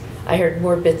 years, I heard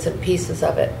more bits and pieces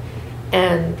of it.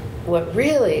 And what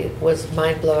really was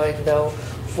mind-blowing, though,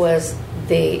 was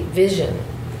the vision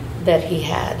that he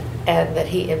had and that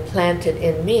he implanted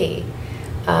in me.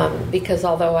 Because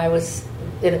although I was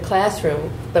in a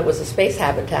classroom that was a space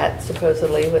habitat,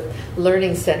 supposedly, with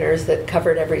learning centers that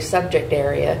covered every subject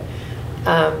area,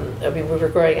 we were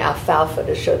growing alfalfa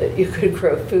to show that you could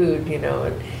grow food,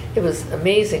 and it was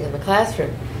amazing in the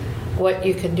classroom. What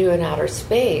you can do in outer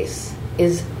space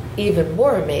is even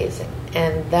more amazing,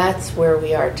 and that's where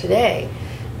we are today.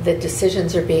 The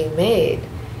decisions are being made,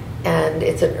 and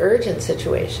it's an urgent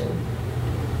situation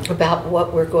about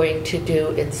what we're going to do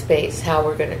in space, how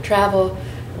we're going to travel,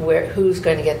 who's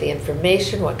going to get the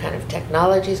information, what kind of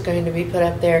technology is going to be put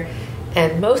up there,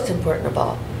 and most important of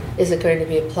all, is it going to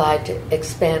be applied to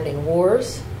expanding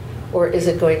wars, or is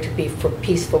it going to be for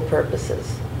peaceful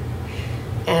purposes?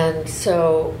 And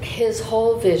so his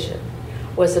whole vision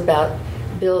was about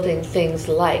building things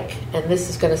like, and this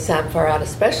is going to sound far out,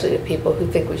 especially to people who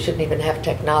think we shouldn't even have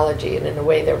technology, and in a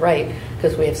way they're right,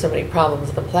 because we have so many problems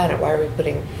on the planet. Why are we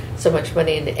putting so much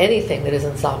money into anything that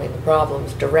isn't solving the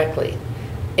problems directly?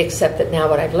 Except that now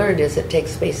what I've learned is it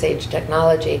takes space-age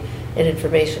technology and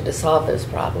information to solve those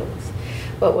problems.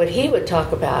 But what he would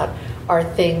talk about are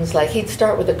things like, he'd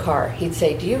start with a car. He'd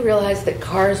say, do you realize that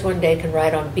cars one day can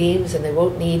ride on beams and they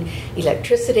won't need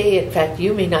electricity? In fact,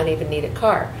 you may not even need a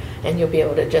car, and you'll be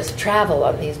able to just travel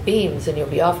on these beams and you'll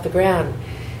be off the ground.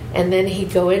 And then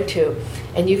he'd go into,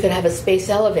 and you could have a space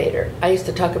elevator. I used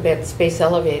to talk about space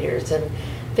elevators and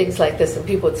things like this, and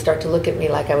people would start to look at me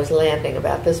like I was landing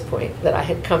about this point, that I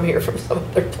had come here from some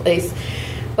other place.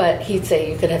 But he'd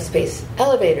say you could have space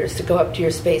elevators to go up to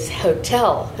your space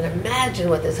hotel. And imagine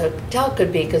what this hotel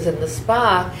could be, because in the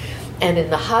spa and in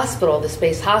the hospital, the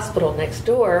space hospital next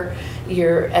door,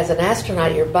 as an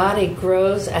astronaut, your body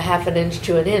grows a half an inch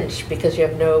to an inch because you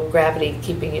have no gravity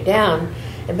keeping you down.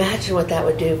 Imagine what that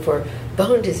would do for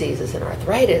bone diseases and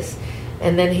arthritis.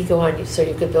 And then he'd go on, so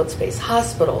you could build space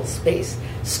hospitals, space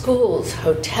schools,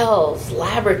 hotels,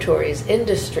 laboratories,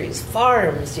 industries,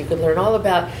 farms. You could learn all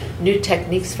about new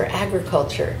techniques for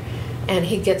agriculture. And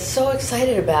he'd get so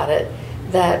excited about it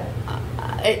that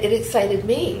it excited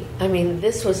me. I mean,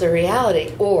 this was a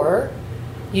reality. Or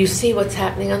you see what's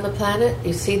happening on the planet,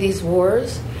 you see these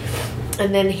wars.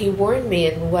 And then he warned me,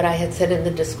 and what I had said in the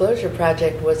Disclosure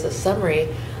Project was a summary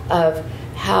of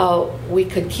how we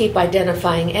could keep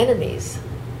identifying enemies,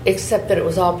 except that it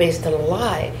was all based on a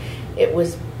lie.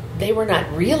 They were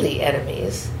not really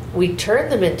enemies. We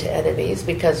turned them into enemies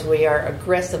because we are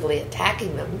aggressively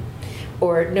attacking them.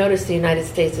 Or notice the United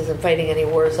States isn't fighting any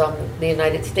wars on the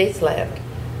United States land,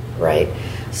 right?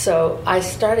 So I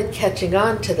started catching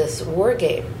on to this war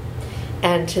game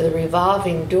and to the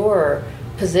revolving door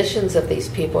positions of these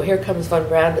people. Here comes von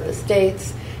Braun to the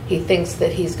States. He thinks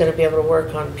that he's going to be able to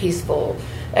work on peaceful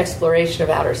exploration of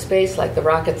outer space like the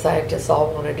rocket scientists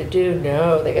all wanted to do.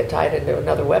 No, they got tied into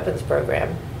another weapons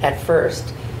program at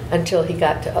first until he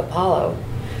got to Apollo.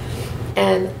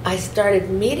 And I started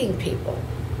meeting people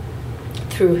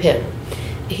through him.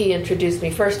 He introduced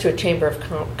me first to a Chamber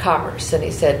of Commerce, and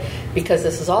he said, because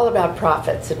this is all about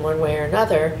profits in one way or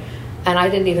another, and I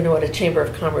didn't even know what a Chamber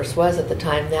of Commerce was at the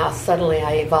time. Now suddenly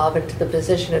I evolved into the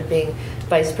position of being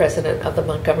vice president of the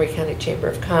Montgomery County Chamber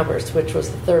of Commerce, which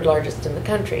was the third largest in the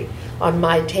country. On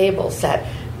my table sat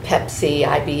Pepsi,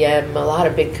 IBM, a lot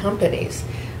of big companies.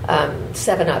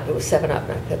 7-Up, it was 7-Up,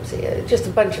 not Pepsi, just a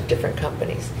bunch of different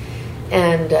companies.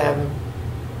 And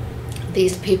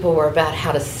these people were about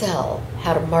how to sell,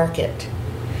 how to market.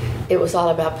 It was all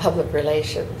about public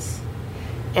relations.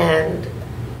 And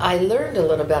I learned a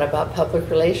little bit about public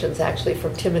relations actually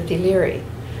from Timothy Leary,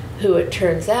 who it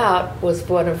turns out was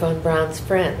one of von Braun's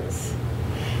friends.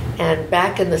 And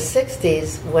back in the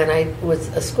 60s, when I was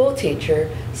a school teacher,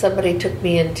 somebody took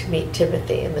me in to meet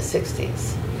Timothy in the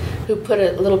 60s, who put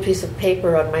a little piece of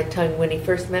paper on my tongue when he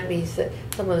first met me. He said,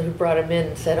 someone who brought him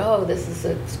in said, oh, this is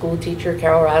a school teacher,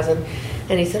 Carol Rosin.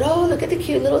 And he said, oh, look at the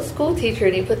cute little school teacher.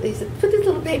 And he put this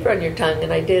little paper on your tongue.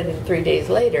 And I did, and 3 days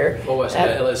later. What was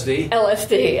that, LSD?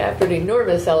 LSD, after an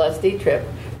enormous LSD trip,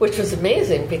 which was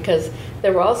amazing because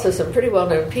there were also some pretty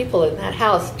well-known people in that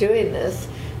house doing this.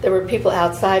 There were people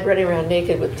outside running around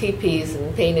naked with teepees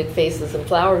and painted faces and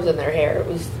flowers in their hair. It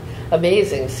was an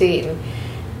amazing scene.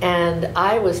 And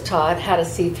I was taught how to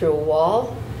see through a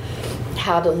wall,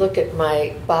 how to look at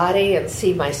my body and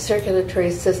see my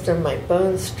circulatory system, my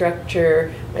bone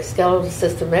structure, my skeletal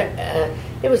system.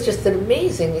 It was just an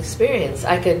amazing experience.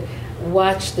 I could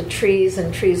watch the trees,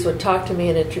 and trees would talk to me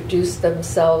and introduce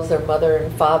themselves, their mother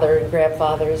and father and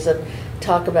grandfathers, and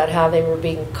talk about how they were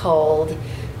being culled,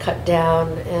 cut down.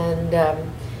 And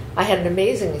I had an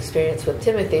amazing experience with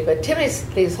Timothy. But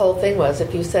Timothy's whole thing was,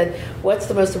 if you said, what's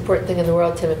the most important thing in the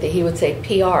world, Timothy, he would say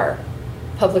PR,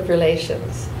 public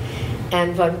relations.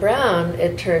 And von Braun,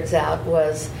 it turns out,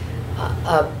 was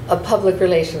a public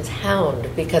relations hound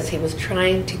because he was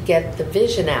trying to get the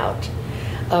vision out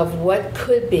of what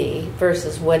could be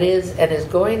versus what is and is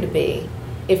going to be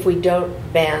if we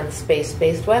don't ban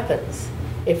space-based weapons,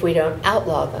 if we don't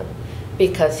outlaw them.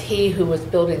 Because he who was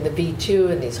building the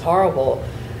V2 and these horrible,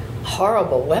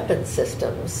 horrible weapon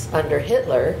systems under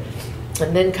Hitler,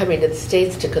 and then coming to the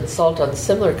States to consult on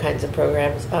similar kinds of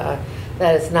programs,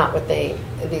 that is not what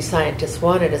these scientists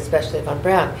wanted, especially von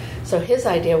Braun. So his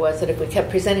idea was that if we kept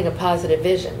presenting a positive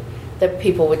vision, that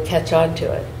people would catch on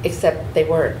to it, except they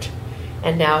weren't.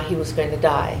 And now he was going to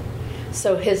die.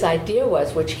 So his idea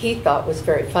was, which he thought was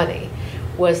very funny,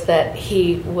 was that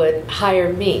he would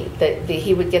hire me, that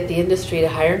he would get the industry to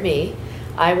hire me.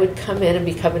 I would come in and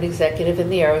become an executive in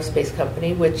the aerospace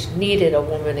company, which needed a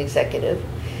woman executive.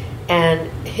 And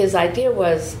his idea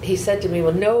was, he said to me,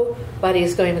 well, nobody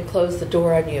is going to close the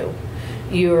door on you.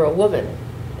 You're a woman,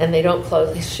 and they don't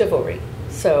close. It's chivalry.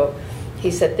 So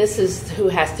he said, this is who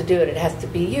has to do it. It has to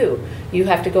be you. You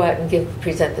have to go out and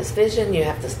present this vision. You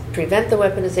have to prevent the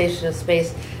weaponization of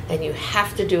space, and you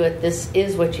have to do it. This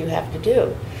is what you have to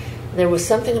do. And there was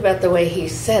something about the way he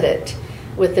said it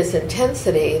with this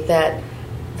intensity that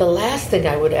the last thing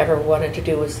I would ever wanted to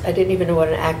do was, I didn't even know what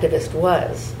an activist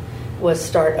was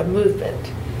start a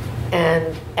movement.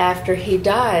 And after he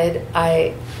died,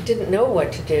 I didn't know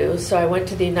what to do, so I went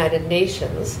to the United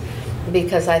Nations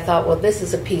because I thought, well, this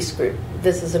is a peace group.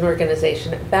 This is an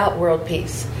organization about world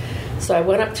peace. So I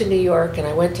went up to New York and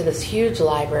I went to this huge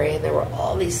library, and there were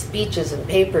all these speeches and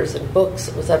papers and books.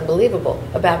 It was unbelievable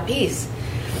about peace.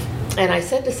 And I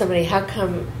said to somebody, how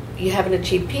come you haven't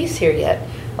achieved peace here yet?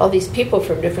 All these people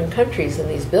from different countries in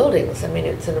these buildings. I mean,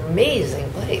 it's an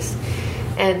amazing place.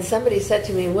 And somebody said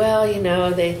to me, well, you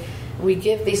know, we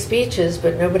give these speeches,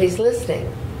 but nobody's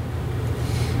listening.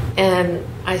 And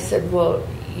I said, well,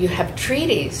 you have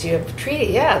treaties.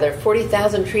 Yeah, there are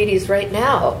 40,000 treaties right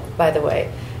now, by the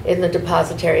way, in the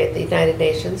depository at the United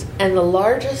Nations. And the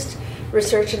largest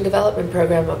research and development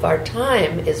program of our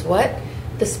time is what?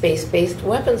 The space-based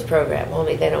weapons program.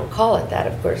 Only they don't call it that,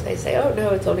 of course. They say, oh, no,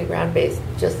 it's only ground-based,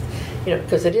 just,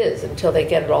 because it is, until they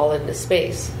get it all into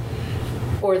space.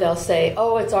 Or they'll say,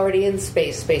 oh, it's already in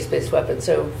space, space-based weapons,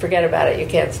 so forget about it, you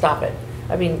can't stop it.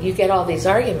 I mean, you get all these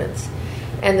arguments.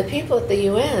 And the people at the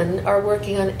UN are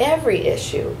working on every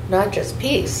issue, not just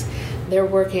peace. They're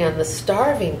working on the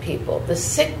starving people, the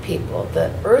sick people,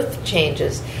 the earth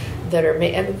changes that are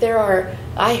made. And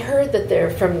I heard that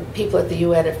there, from people at the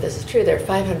UN, if this is true, there are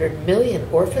 500 million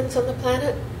orphans on the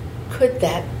planet. Could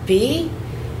that be?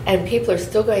 And people are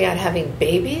still going out having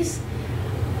babies?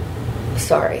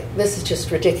 Sorry, this is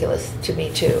just ridiculous to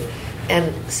me too.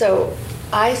 And so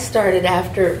I started,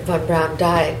 after von Braun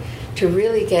died, to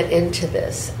really get into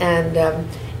this. And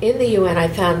in the UN, I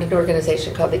found an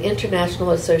organization called the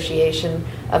International Association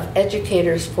of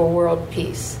Educators for World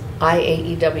Peace,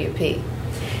 IAEWP.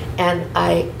 And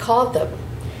I called them.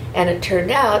 And it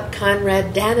turned out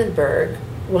Konrad Dannenberg,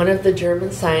 one of the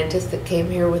German scientists that came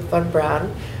here with von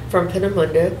Braun from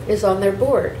Peenemünde, is on their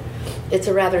board. It's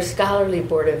a rather scholarly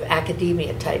board of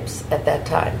academia types at that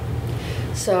time.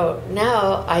 So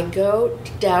now I go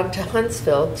down to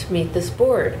Huntsville to meet this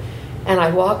board. And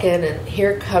I walk in, and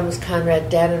here comes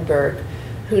Konrad Dannenberg,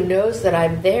 who knows that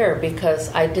I'm there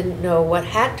because I didn't know what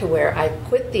hat to wear. I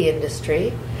quit the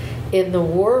industry in the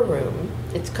war room.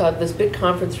 It's called this big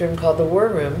conference room called the war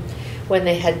room, when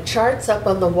they had charts up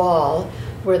on the wall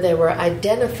where they were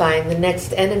identifying the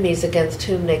next enemies against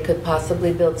whom they could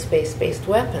possibly build space-based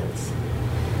weapons.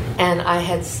 And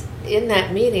in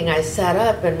that meeting, I sat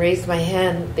up and raised my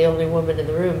hand, the only woman in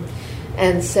the room,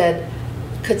 and said,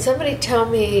 could somebody tell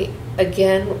me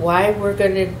again why we're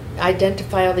going to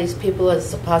identify all these people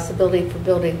as a possibility for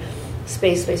building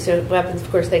space-based weapons? Of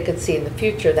course, they could see in the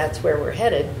future that's where we're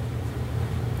headed.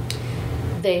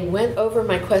 They went over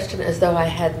my question as though I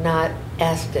had not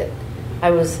asked it.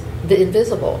 I was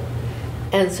invisible.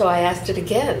 And so I asked it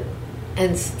again.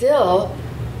 And still,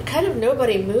 kind of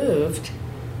nobody moved.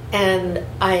 And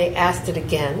I asked it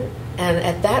again. And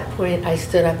at that point, I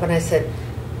stood up and I said,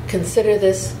 consider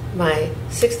this my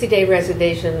 60-day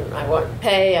resignation. I want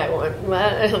pay.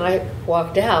 And I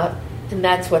walked out. And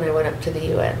that's when I went up to the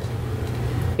UN.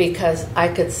 Because I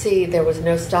could see there was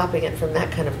no stopping it from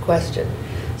that kind of question.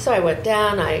 So I went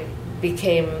down. I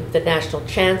became the National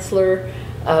Chancellor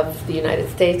of the United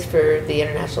States for the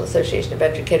International Association of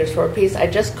Educators for Peace. I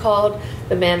just called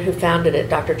the man who founded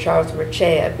it, Dr. Charles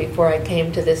Murchea, before I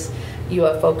came to this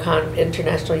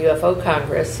International UFO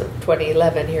Congress of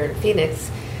 2011 here in Phoenix.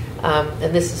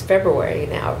 And this is February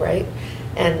now, right?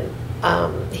 And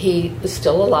he was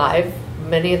still alive.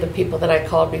 Many of the people that I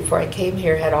called before I came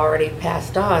here had already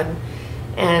passed on.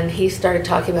 And he started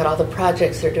talking about all the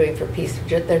projects they're doing for peace.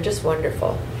 They're just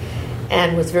wonderful.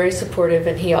 And was very supportive,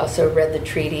 and he also read the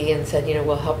treaty and said,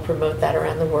 we'll help promote that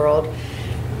around the world.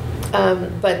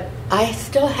 But I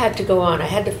still had to go on. I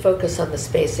had to focus on the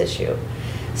space issue.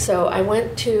 So I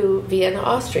went to Vienna,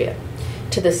 Austria,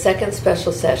 to the second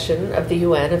special session of the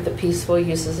UN of the Peaceful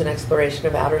Uses and Exploration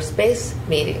of Outer Space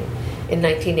meeting in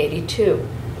 1982.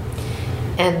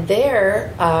 And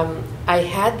there, I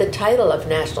had the title of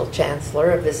National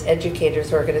Chancellor of this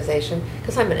educators organization,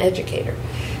 because I'm an educator.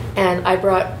 And I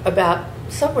brought about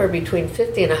somewhere between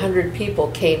 50 and 100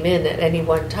 people came in at any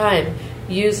one time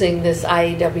using this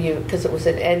IEW, because it was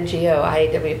an NGO,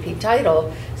 IEWP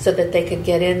title, so that they could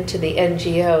get into the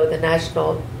NGO, the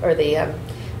national, or the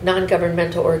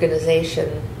non-governmental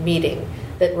organization meeting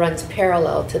that runs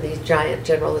parallel to these giant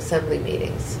General Assembly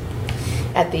meetings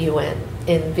at the UN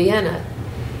in Vienna.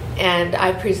 And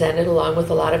I presented along with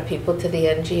a lot of people to the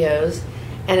NGOs.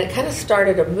 And it kind of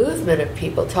started a movement of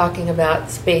people talking about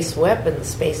space weapons,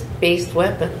 space-based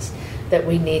weapons that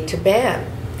we need to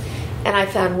ban. And I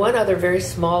found one other very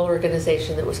small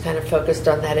organization that was kind of focused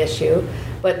on that issue,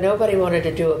 but nobody wanted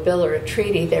to do a bill or a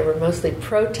treaty. They were mostly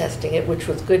protesting it, which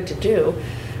was good to do.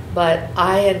 But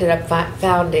I ended up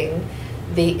founding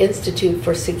the Institute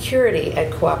for Security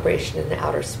and Cooperation in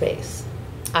Outer Space.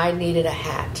 I needed a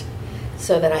hat,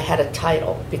 so that I had a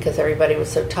title, because everybody was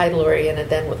so title-oriented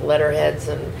then with letterheads,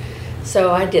 and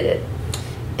so I did it.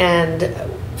 And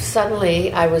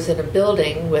suddenly I was in a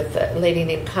building with a lady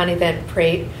named Connie Van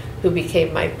Praet, who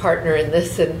became my partner in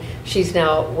this, and she's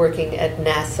now working at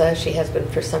NASA. She has been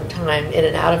for some time, in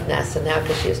and out of NASA now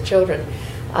because she has children.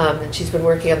 And she's been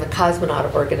working on the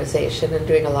Cosmonaut Organization and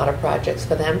doing a lot of projects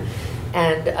for them.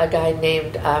 And a guy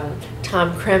named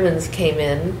Tom Kremens came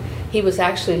in. He was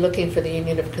actually looking for the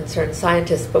Union of Concerned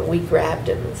Scientists, but we grabbed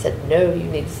him and said, no, you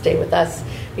need to stay with us,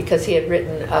 because he had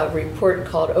written a report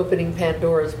called Opening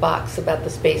Pandora's Box about the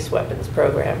space weapons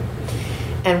program.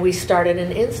 And we started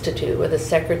an institute with a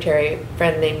secretary, a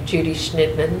friend named Judy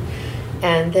Schnidman,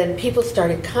 and then people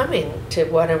started coming to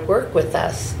want to work with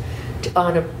us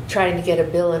on trying to get a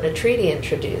bill and a treaty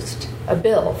introduced. A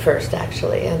bill first,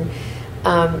 actually.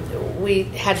 And we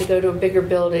had to go to a bigger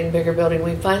building.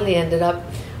 We finally ended up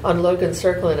on Logan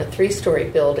Circle in a 3-story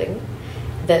building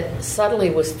that suddenly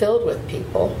was filled with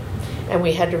people. and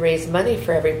we had to raise money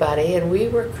for everybody, and we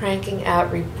were cranking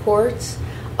out reports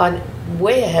on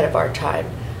way ahead of our time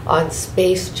on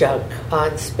space junk,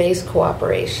 on space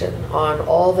cooperation, on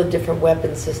all the different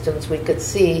weapon systems we could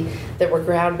see that were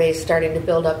ground-based, starting to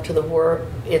build up to the war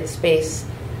in space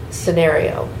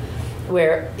scenario,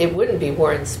 where it wouldn't be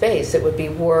war in space, it would be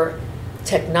war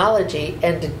technology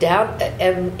and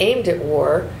aimed at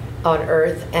war on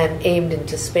Earth and aimed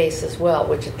into space as well,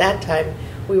 which at that time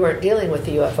we weren't dealing with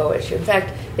the UFO issue. In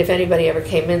fact, if anybody ever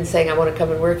came in saying, I want to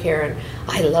come and work here and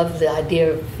I love the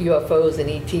idea of UFOs and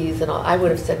ETs and all, I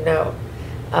would have said no,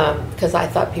 because I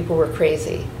thought people were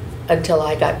crazy until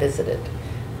I got visited.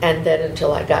 And then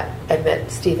until I met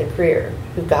Stephen Greer,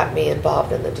 who got me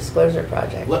involved in the Disclosure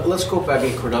Project. Let's go back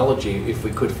in chronology, if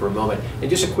we could, for a moment. And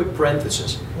just a quick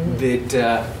parenthesis. Did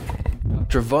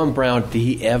Dr. von Braun, did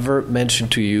he ever mention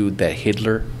to you that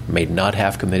Hitler may not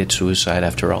have committed suicide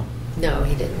after all? No,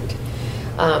 he didn't.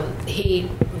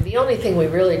 The only thing we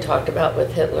really talked about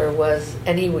with Hitler was,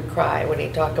 and he would cry when he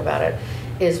talked about it,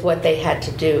 is what they had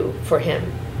to do for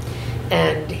him.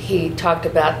 And he talked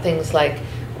about things like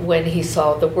when he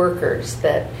saw the workers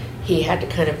that he had to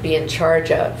kind of be in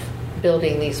charge of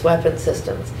building these weapon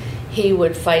systems. He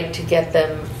would fight to get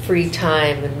them free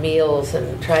time and meals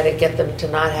and try to get them to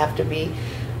not have to be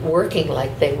working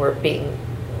like they were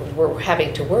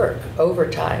having to work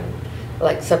overtime,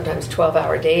 like sometimes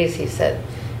 12-hour days, he said.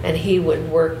 And he would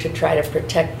work to try to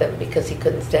protect them because he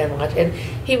couldn't stand watching. And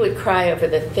he would cry over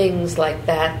the things like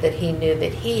that he knew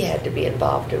that he had to be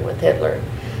involved in with Hitler.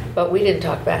 But we didn't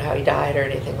talk about how he died or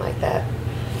anything like that.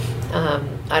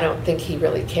 I don't think he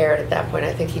really cared at that point.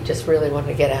 I think he just really wanted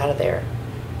to get out of there.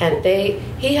 And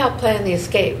he helped plan the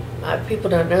escape. People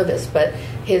don't know this, but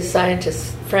his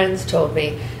scientist friends told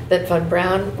me that von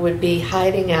Braun would be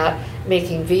hiding out,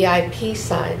 making VIP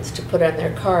signs to put on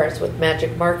their cars with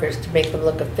magic markers to make them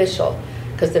look official.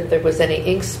 Because if there was any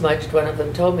ink smudged, one of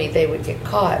them told me, they would get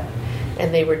caught.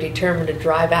 And they were determined to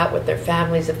drive out with their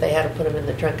families if they had to put them in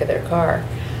the trunk of their car.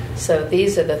 So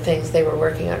these are the things they were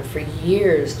working on for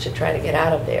years to try to get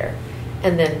out of there.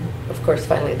 And then, of course,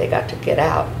 finally they got to get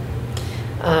out.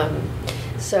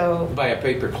 By a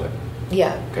paperclip?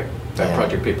 Yeah. Okay. That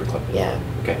Project Paperclip? Yeah.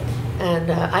 Okay.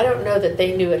 And I don't know that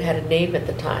they knew it had a name at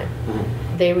the time.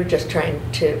 Mm-hmm. They were just trying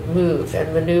to move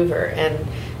and maneuver and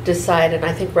decide, and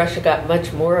I think Russia got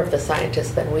much more of the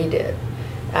scientists than we did.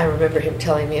 I remember him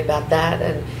telling me about that,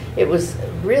 and it was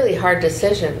a really hard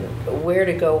decision where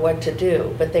to go, what to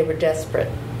do, but they were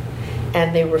desperate.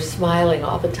 And they were smiling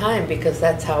all the time because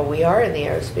that's how we are in the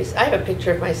aerospace. I have a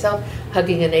picture of myself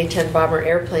hugging an A-10 bomber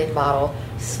airplane model,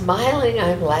 smiling,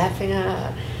 I'm laughing.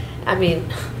 I mean,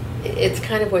 it's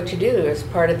kind of what you do as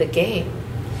part of the game.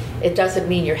 It doesn't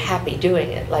mean you're happy doing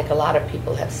it, like a lot of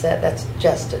people have said. That's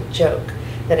just a joke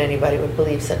that anybody would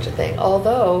believe such a thing.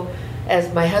 Although,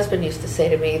 as my husband used to say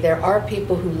to me, there are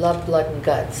people who love blood and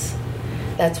guts.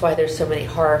 That's why there's so many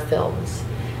horror films.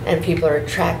 And people are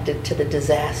attracted to the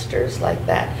disasters like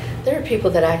that. There are people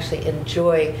that actually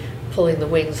enjoy pulling the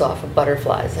wings off of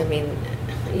butterflies. I mean,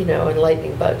 and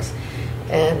lightning bugs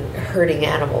and hurting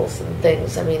animals and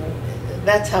things. I mean,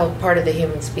 that's how part of the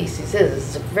human species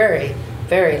is. It's a very,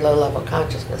 very low-level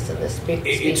consciousness in this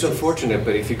species. It's unfortunate,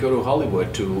 but if you go to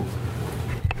Hollywood to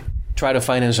try to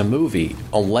finance a movie,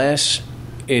 unless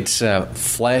it's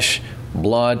flesh,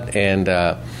 blood, and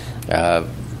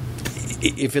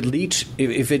if it leads,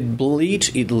 if it bleeds,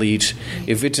 it leads.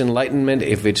 If it's enlightenment,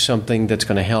 if it's something that's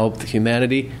going to help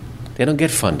humanity, they don't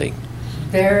get funding.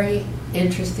 Very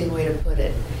interesting way to put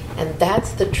it. And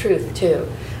that's the truth,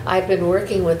 too. I've been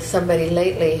working with somebody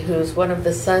lately who's one of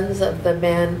the sons of the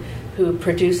man who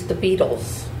produced the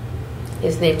Beatles.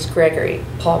 His name's Gregory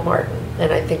Paul Martin,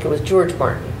 and I think it was George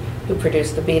Martin who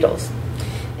produced the Beatles.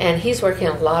 And he's working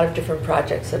on a lot of different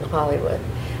projects in Hollywood,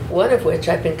 one of which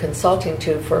I've been consulting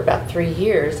to for about 3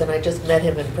 years, and I just met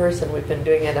him in person. We've been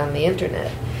doing it on the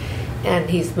internet. And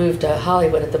he's moved to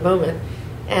Hollywood at the moment.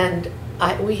 And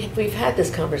we've had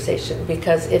this conversation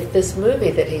because if this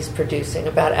movie that he's producing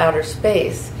about outer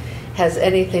space has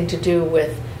anything to do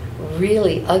with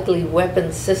really ugly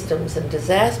weapon systems and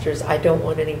disasters, I don't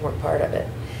want any more part of it.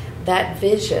 That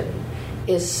vision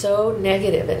is so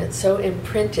negative and it's so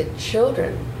imprinted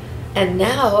children. And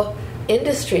now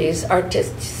industries are,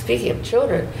 speaking of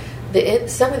children,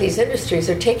 some of these industries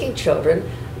are taking children,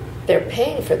 they're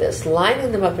paying for this,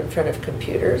 lining them up in front of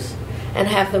computers, and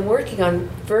have them working on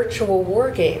virtual war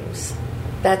games.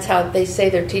 That's how they say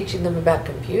they're teaching them about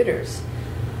computers.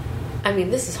 I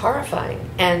mean, this is horrifying.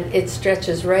 And it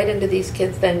stretches right into these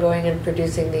kids then going and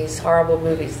producing these horrible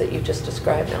movies that you just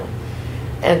described now.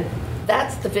 And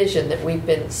that's the vision that we've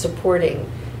been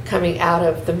supporting coming out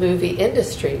of the movie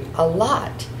industry a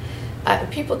lot.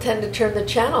 People tend to turn the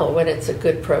channel when it's a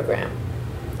good program.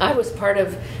 I was part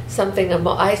of something,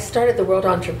 I started the World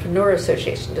Entrepreneur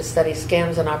Association to study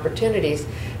scams and opportunities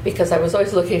because I was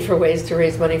always looking for ways to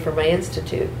raise money for my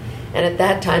institute. And at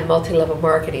that time, multi-level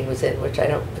marketing was in, which I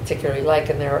don't particularly like,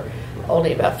 and there are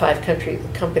only about 5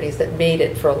 companies that made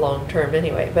it for a long term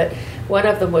anyway. But one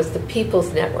of them was the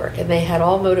People's Network, and they had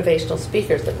all motivational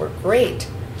speakers that were great.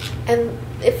 And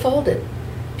it folded.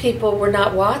 People were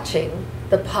not watching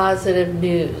the positive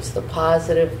news, the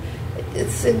positive.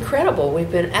 It's incredible.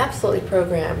 We've been absolutely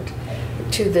programmed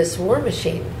to this war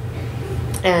machine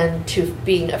and to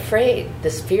being afraid,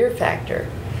 this fear factor.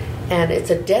 And it's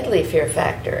a deadly fear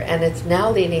factor. And it's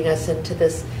now leading us into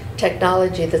this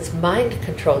technology that's mind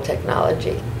control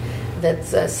technology,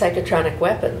 that's psychotronic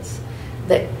weapons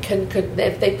that could,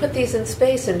 if they put these in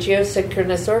space in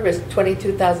geosynchronous orbits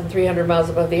 22,300 miles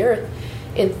above the Earth,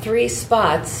 in 3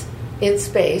 spots in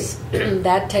space,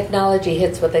 that technology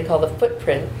hits what they call the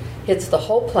footprint, hits the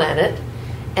whole planet,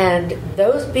 and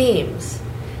those beams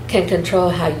can control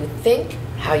how you think,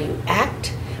 how you act,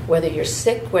 whether you're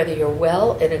sick, whether you're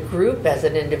well, in a group, as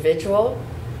an individual,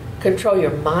 control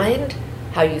your mind,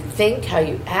 how you think, how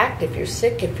you act, if you're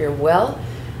sick, if you're well.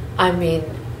 I mean,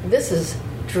 this is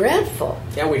dreadful.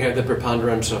 Yeah, we have the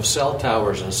preponderance of cell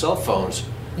towers and cell phones,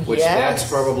 which Yes.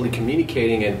 that's probably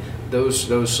communicating, and those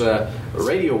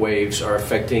radio waves are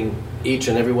affecting each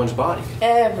and everyone's body.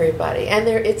 Everybody. And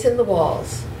it's in the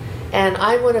walls. And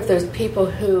I'm one of those people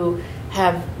who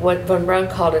have what Von Braun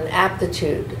called an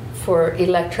aptitude for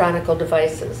electronical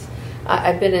devices.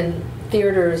 I've been in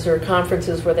theaters or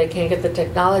conferences where they can't get the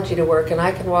technology to work, and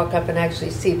I can walk up and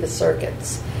actually see the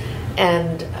circuits.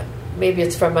 And maybe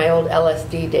it's from my old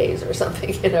LSD days or something,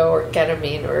 or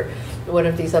ketamine or one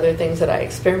of these other things that I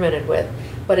experimented with.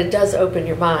 But it does open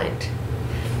your mind.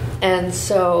 And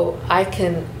so I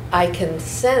can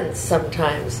sense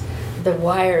sometimes the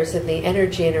wires and the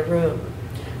energy in a room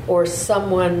or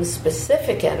someone's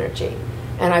specific energy.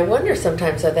 And I wonder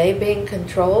sometimes, are they being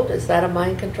controlled? Is that a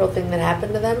mind control thing that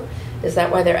happened to them? Is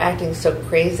that why they're acting so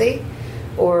crazy?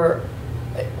 Or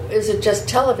is it just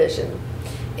television?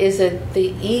 Is it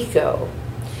the ego?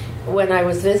 When I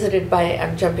was visited by,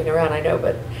 I'm jumping around, I know,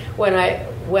 but when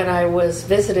I was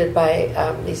visited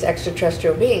by these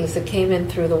extraterrestrial beings that came in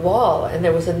through the wall, and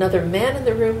there was another man in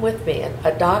the room with me,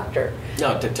 a doctor.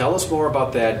 Now, to tell us more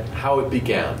about that, how it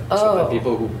began, so that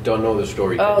people who don't know the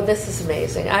story can. Oh, this is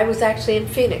amazing. I was actually in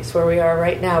Phoenix, where we are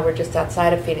right now. We're just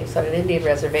outside of Phoenix on an Indian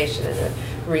reservation in a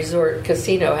resort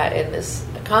casino in this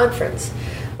conference.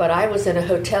 But I was in a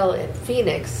hotel in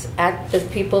Phoenix at the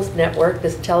People's Network,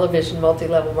 this television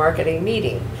multi-level marketing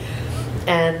meeting.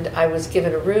 And I was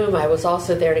given a room. I was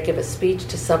also there to give a speech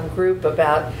to some group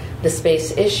about the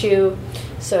space issue.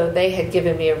 So they had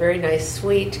given me a very nice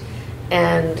suite.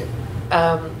 And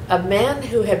a man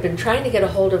who had been trying to get a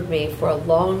hold of me for a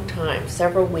long time,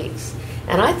 several weeks.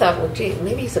 And I thought, well, gee,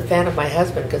 maybe he's a fan of my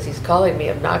husband because he's calling me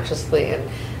obnoxiously, and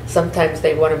sometimes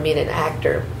they want to meet an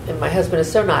actor. And my husband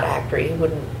is so not actor, he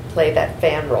wouldn't play that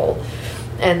fan role.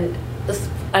 And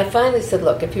I finally said,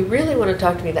 look, if you really want to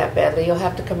talk to me that badly, you'll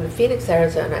have to come to Phoenix,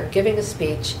 Arizona. I'm giving a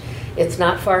speech. It's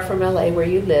not far from LA where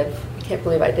you live. I can't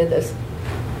believe I did this.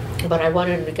 But I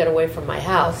wanted him to get away from my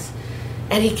house.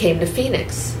 And he came to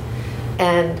Phoenix.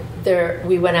 And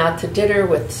we went out to dinner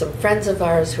with some friends of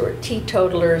ours who are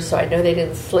teetotalers, so I know they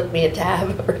didn't slip me a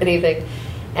tab or anything.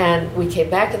 And we came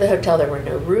back to the hotel. There were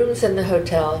no rooms in the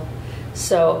hotel.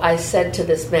 So I said to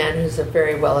this man, who's a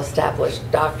very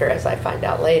well-established doctor, as I find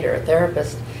out later, a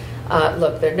therapist,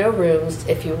 look, there are no rooms.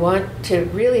 If you want to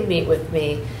really meet with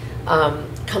me,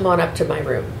 come on up to my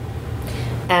room.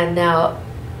 And now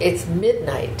it's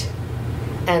midnight,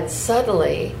 and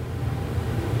suddenly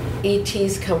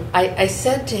ETs come. I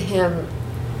said to him,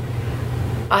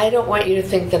 I don't want you to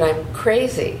think that I'm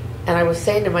crazy. And I was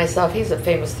saying to myself, he's a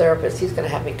famous therapist. He's going to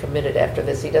have me committed after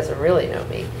this. He doesn't really know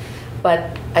me.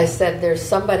 But I said, there's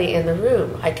somebody in the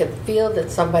room. I can feel that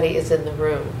somebody is in the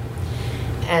room.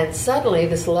 And suddenly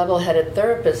this level-headed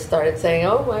therapist started saying,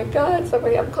 oh my God,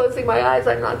 I'm closing my eyes,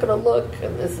 I'm not going to look.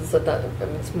 And this is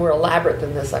it's more elaborate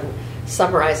than this. I'm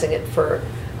summarizing it for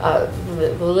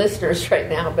the listeners right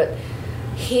now. But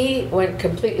he went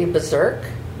completely berserk,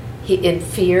 in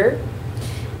fear.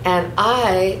 And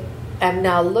I am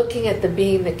now looking at the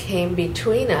being that came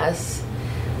between us,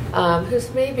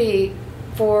 who's maybe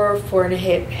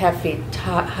 4.5 feet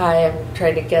high. I'm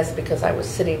trying to guess because I was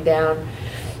sitting down.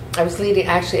 I was leaning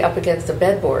actually up against the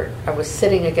bedboard. I was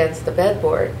sitting against the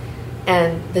bedboard,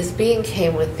 and this being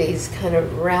came with these kind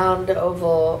of round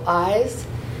oval eyes,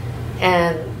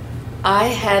 and I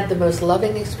had the most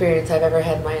loving experience I've ever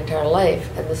had in my entire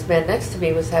life, and this man next to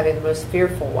me was having the most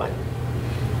fearful one,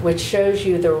 which shows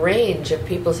you the range of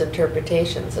people's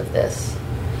interpretations of this.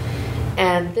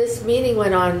 And this meeting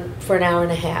went on for an hour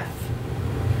and a half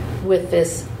with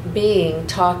this being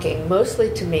talking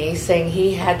mostly to me, saying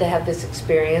he had to have this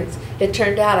experience. It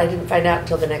turned out, I didn't find out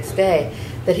until the next day,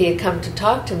 that he had come to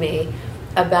talk to me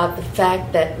about the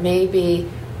fact that maybe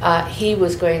he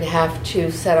was going to have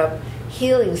to set up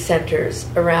healing centers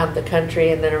around the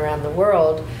country and then around the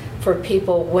world for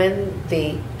people when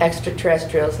the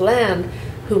extraterrestrials land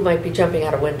who might be jumping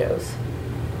out of windows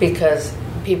because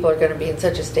people are going to be in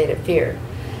such a state of fear.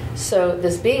 So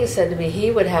this being said to me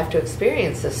he would have to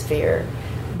experience this fear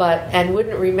and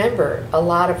wouldn't remember a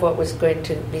lot of what was going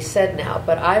to be said now,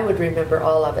 but I would remember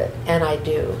all of it, and I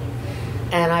do.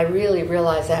 And I really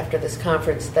realized after this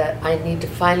conference that I need to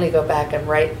finally go back and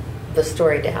write the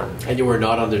story down. And you were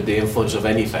not under the influence of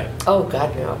anything? Oh,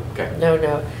 God, no. Okay.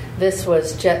 No. This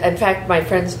was just, in fact, my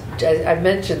friends, I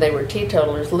mentioned they were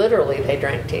teetotalers. Literally, they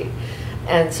drank tea.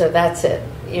 And so that's it,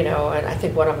 and I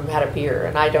think one of them had a beer,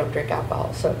 and I don't drink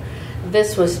alcohol. So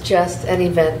this was just an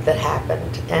event that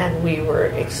happened, and we were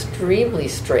extremely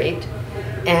straight,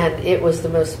 and it was the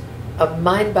most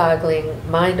mind-boggling,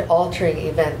 mind-altering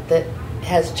event that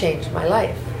has changed my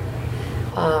life.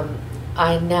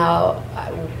 I now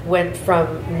went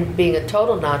from being a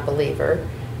total non-believer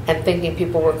and thinking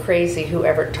people were crazy who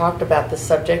ever talked about the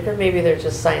subject, or maybe they're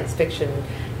just science fiction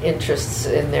interests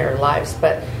in their lives,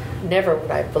 but never would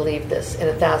I have believed this in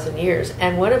 1,000 years.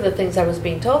 And one of the things I was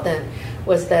being told then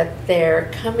was that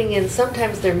they're coming in,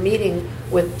 sometimes they're meeting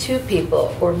with two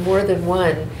people or more than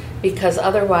one, because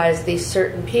otherwise these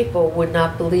certain people would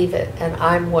not believe it, and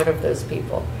I'm one of those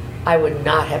people. I would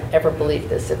not have ever believed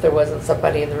this if there wasn't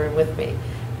somebody in the room with me.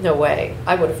 No way.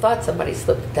 I would have thought somebody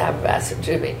slipped a tab of acid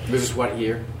to me. This is what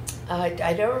year?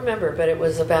 I don't remember, but it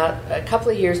was about a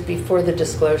couple of years before the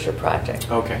Disclosure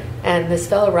Project. Okay. And this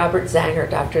fellow, Robert Zanger,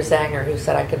 Dr. Zanger, who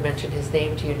said I could mention his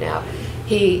name to you now,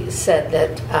 he said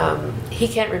that he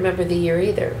can't remember the year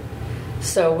either.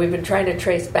 So we've been trying to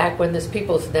trace back when this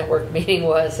People's Network meeting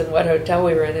was and what hotel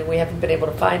we were in, and we haven't been able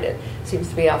to find it. It seems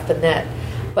to be off the net.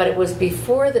 But it was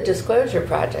before the Disclosure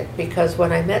Project, because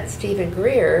when I met Stephen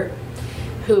Greer,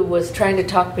 who was trying to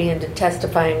talk me into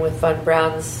testifying with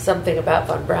something about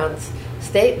von Braun's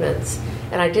statements,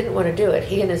 and I didn't want to do it.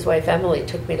 He and his wife Emily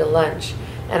took me to lunch,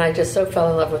 and I just so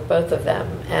fell in love with both of them,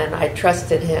 and I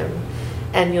trusted him.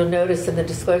 And you'll notice in the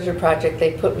Disclosure Project,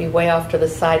 they put me way off to the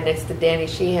side next to Danny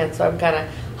Sheehan, so I'm kind of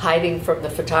hiding from the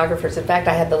photographers. In fact,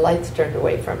 I had the lights turned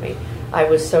away from me. I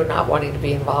was so not wanting to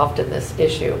be involved in this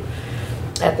issue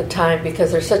at the time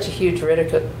because there's such a huge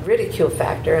ridicule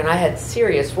factor, and I had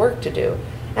serious work to do.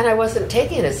 And I wasn't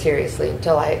taking it as seriously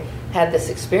until I had this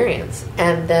experience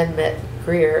and then met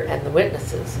Greer and the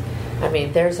witnesses. I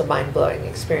mean, there's a mind-blowing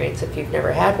experience if you've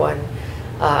never had one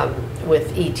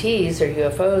with ETs or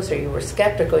UFOs, or you were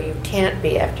skeptical. You can't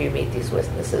be after you meet these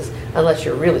witnesses unless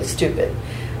you're really stupid.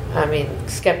 I mean,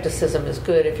 skepticism is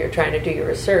good if you're trying to do your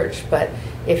research, but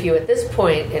if you at this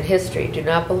point in history do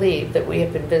not believe that we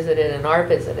have been visited and are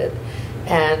visited,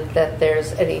 and that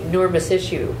there's an enormous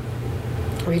issue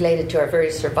related to our very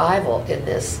survival in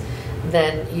this,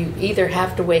 then you either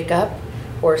have to wake up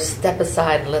or step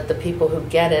aside and let the people who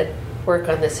get it work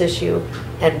on this issue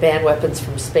and ban weapons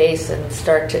from space and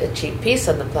start to achieve peace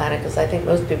on the planet, because I think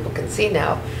most people can see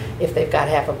now, if they've got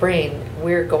half a brain,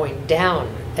 we're going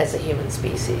down as a human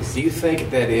species. Do you think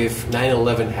that if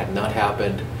 9/11 had not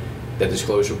happened, the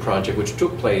Disclosure Project, which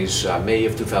took place May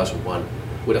of 2001,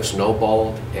 would have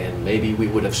snowballed and maybe we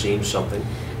would have seen something?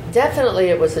 Definitely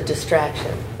it was a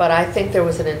distraction, but I think there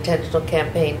was an intentional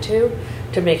campaign too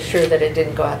to make sure that it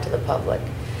didn't go out to the public.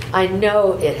 I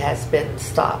know it has been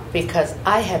stopped because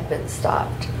I have been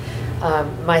stopped.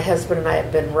 My husband and I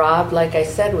have been robbed. Like I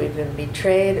said, we've been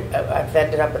betrayed. I've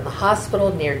ended up in the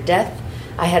hospital near death.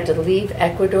 I had to leave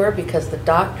Ecuador because the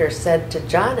doctor said to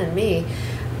John and me,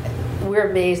 we're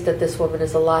amazed that this woman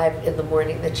is alive in the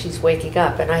morning, that she's waking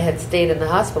up. And I had stayed in the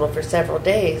hospital for several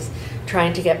days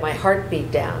trying to get my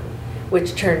heartbeat down,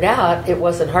 which turned out it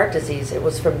wasn't heart disease. It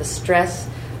was from the stress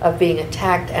of being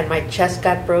attacked, and my chest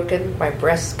got broken, my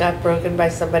breasts got broken by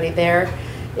somebody there.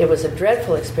 It was a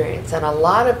dreadful experience, and a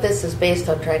lot of this is based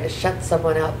on trying to shut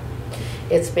someone up.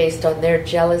 It's based on their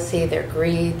jealousy, their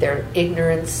greed, their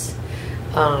ignorance,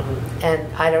 and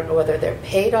I don't know whether they're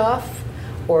paid off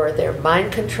or they're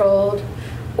mind controlled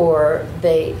or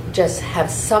they just have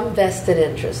some vested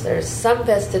interest. There's some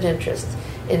vested interest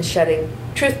in shutting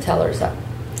truth tellers up.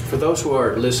 For those who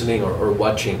are listening or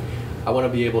watching, I want to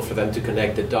be able for them to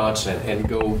connect the dots and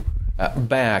go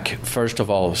back, first of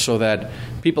all, so that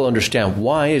people understand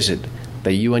why is it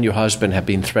that you and your husband have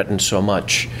been threatened so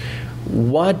much.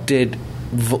 What did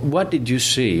you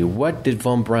see? What did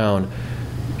Von Braun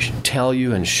tell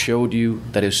you and showed you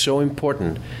that is so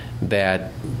important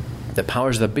that the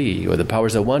powers that be, or the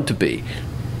powers that want to be,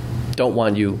 don't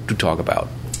want you to talk about?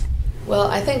 Well,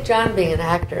 I think John being an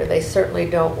actor, they certainly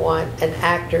don't want an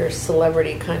actor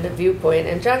celebrity kind of viewpoint.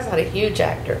 And John's not a huge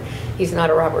actor. He's not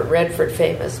a Robert Redford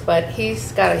famous, but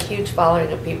he's got a huge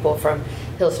following of people from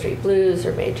Hill Street Blues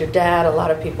or Major Dad, a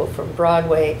lot of people from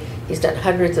Broadway. He's done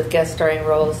hundreds of guest starring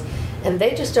roles. And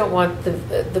they just don't want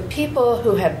the people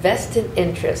who have vested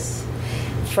interests,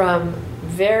 from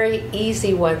very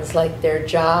easy ones like their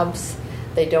jobs.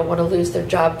 They don't want to lose their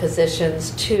job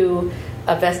positions, to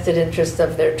a vested interest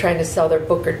of they're trying to sell their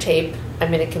book or tape. I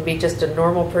mean, it can be just a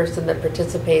normal person that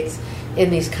participates in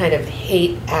these kind of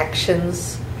hate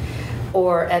actions,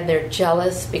 and they're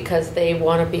jealous because they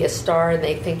want to be a star and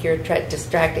they think you're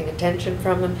distracting attention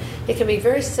from them. It can be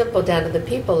very simple down to the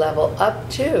people level,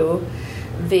 up to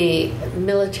the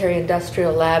military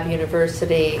industrial lab,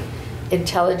 university,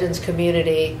 intelligence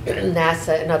community,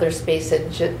 NASA and other space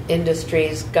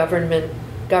industries,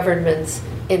 governments,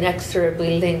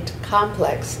 inexorably linked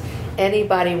complex.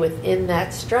 Anybody within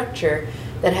that structure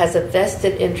that has a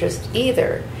vested interest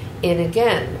either in,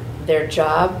 again, their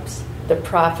jobs, the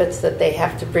profits that they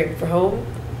have to bring home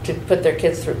to put their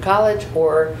kids through college,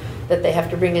 or that they have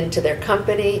to bring into their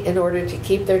company in order to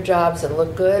keep their jobs and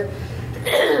look good.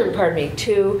 Pardon me.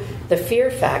 To the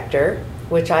fear factor,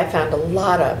 which I found a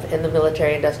lot of in the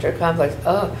military-industrial complex.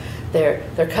 Oh,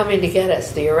 they're coming to get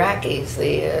us, the Iraqis,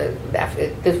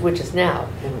 which is now.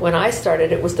 When I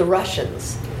started, it was the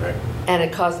Russians. Right. And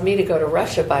it caused me to go to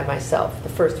Russia by myself, the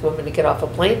first woman to get off a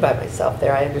plane by myself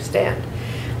there, I understand,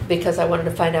 because I wanted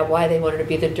to find out why they wanted to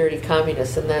be the dirty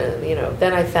communists. And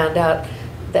then I found out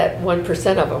that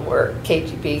 1% of them were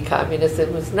KGB communists.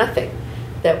 It was nothing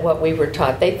that what we were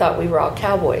taught. They thought we were all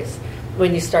cowboys.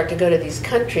 When you start to go to these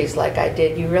countries like I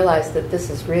did, you realize that this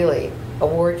is really a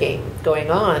war game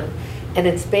going on. And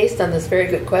it's based on this very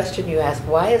good question you asked,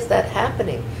 why is that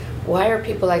happening? Why are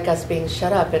people like us being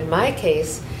shut up? In my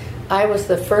case, I was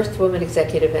the first woman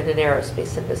executive in an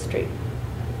aerospace industry.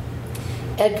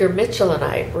 Edgar Mitchell and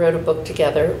I wrote a book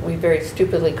together. We very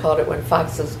stupidly called it When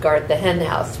Foxes Guard the Hen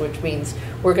House, which means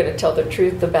we're going to tell the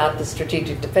truth about the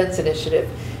Strategic Defense Initiative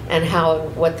and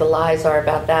what the lies are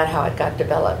about that, how it got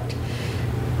developed.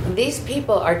 These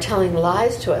people are telling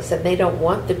lies to us, and they don't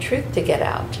want the truth to get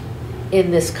out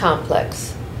in this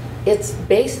complex. It's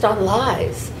based on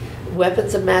lies.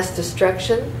 Weapons of mass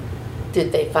destruction,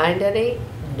 did they find any?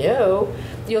 No.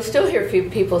 You'll still hear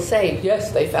people say,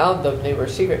 yes, they found them, they were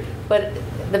secret. But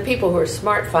the people who are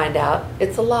smart find out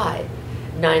it's a lie.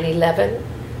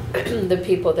 9/11, the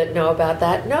people that know about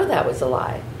that know that was a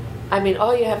lie. I mean,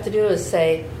 all you have to do is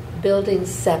say, Building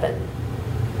 7.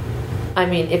 I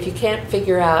mean, if you can't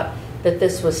figure out that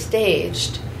this was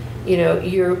staged,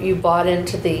 you bought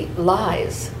into the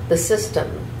lies, the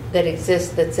system that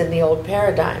exists that's in the old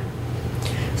paradigm.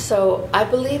 So I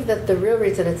believe that the real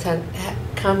reason it's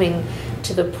coming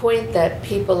to the point that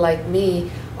people like me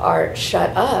are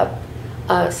shut up,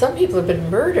 some people have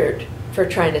been murdered for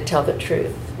trying to tell the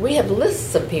truth. We have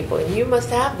lists of people, and you must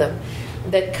have them,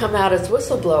 that come out as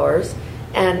whistleblowers.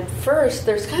 And first,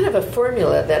 there's kind of a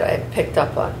formula that I picked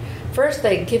up on. First,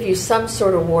 they give you some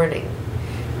sort of warning.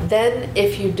 Then,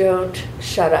 if you don't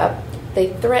shut up,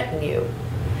 they threaten you.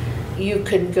 You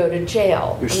can go to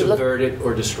jail. You're subverted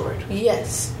or destroyed.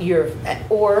 Yes.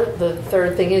 Or the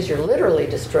third thing is you're literally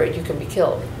destroyed. You can be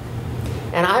killed.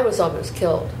 And I was almost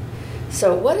killed.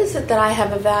 So what is it that I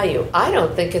have of value? I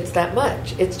don't think it's that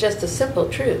much. It's just a simple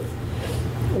truth.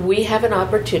 We have an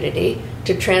opportunity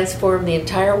to transform the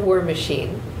entire war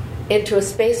machine into a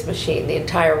space machine, the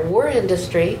entire war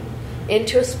industry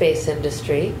into a space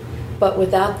industry, but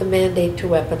without the mandate to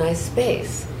weaponize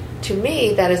space. To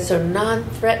me, that is so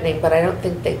non-threatening, but I don't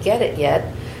think they get it yet,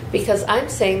 because I'm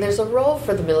saying there's a role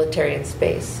for the military in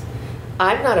space.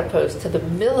 I'm not opposed to the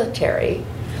military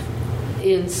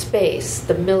in space.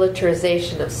 The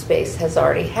militarization of space has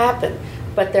already happened,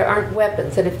 but there aren't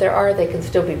weapons, and if there are, they can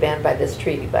still be banned by this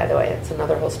treaty, by the way. It's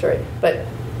another whole story. But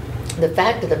the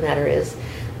fact of the matter is,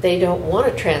 they don't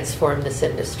want to transform this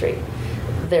industry.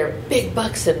 There are big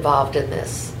bucks involved in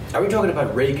this. Are we talking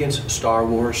about Reagan's Star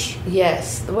Wars?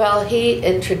 Yes. Well, he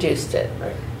introduced it.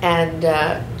 Right. And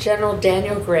General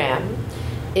Daniel Graham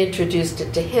introduced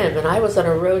it to him. And I was on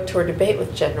a road tour debate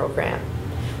with General Graham.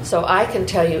 So I can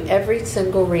tell you every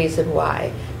single reason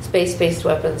why space-based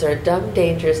weapons are a dumb,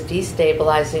 dangerous,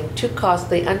 destabilizing, too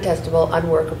costly, untestable,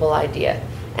 unworkable idea,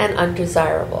 and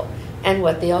undesirable. and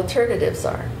what the alternatives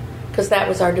are, because that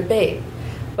was our debate.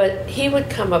 But he would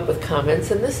come up with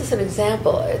comments, and this is an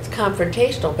example. It's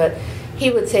confrontational, but he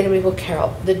would say to me, well,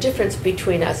 Carol, the difference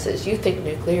between us is you think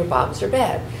nuclear bombs are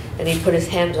bad. And he'd put his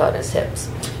hands on his hips.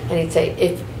 And he'd say,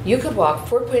 if you could walk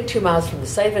 4.2 miles from the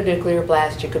site of a nuclear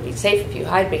blast, you could be safe if you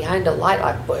hide behind a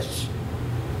lilac bush.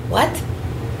 What?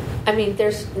 I mean,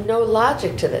 there's no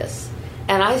logic to this.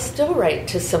 And I still write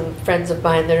to some friends of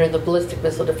mine that are in the Ballistic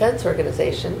Missile Defense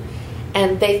Organization,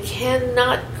 and they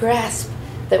cannot grasp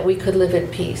that we could live in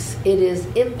peace. It is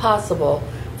impossible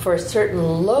for a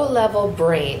certain low-level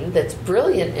brain that's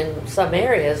brilliant in some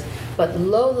areas, but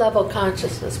low-level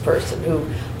consciousness person who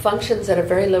functions at a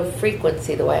very low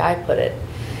frequency, the way I put it,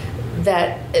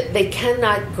 that they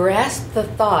cannot grasp the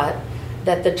thought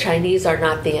that the Chinese are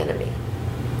not the enemy.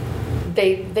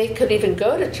 They could even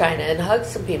go to China and hug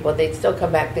some people, they'd still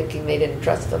come back thinking they didn't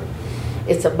trust them.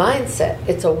 It's a mindset.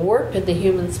 It's a warp in the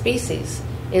human species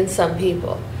in some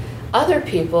people. Other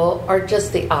people are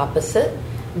just the opposite,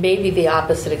 maybe the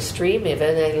opposite extreme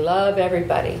even. They love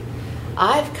everybody.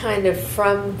 I've kind of,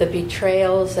 from the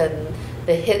betrayals and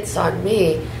the hits on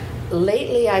me,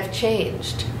 lately I've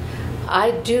changed.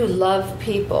 I do love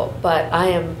people, but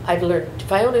I've learned,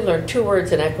 if I only learn 2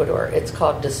 words in Ecuador, it's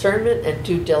called discernment and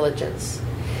due diligence.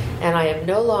 And I am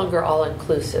no longer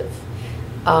all-inclusive.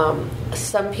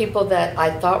 Some people that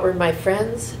I thought were my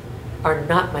friends are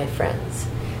not my friends.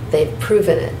 They've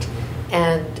proven it.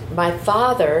 And my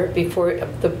father, before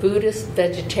the Buddhist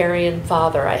vegetarian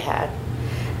father I had,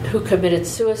 who committed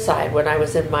suicide when I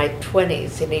was in my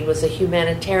 20s, and he was a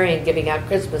humanitarian giving out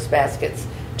Christmas baskets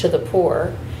to the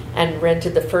poor and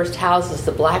rented the first houses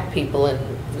to black people in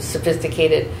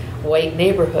sophisticated white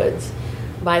neighborhoods.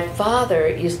 My father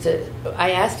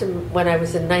I asked him when I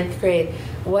was in 9th grade,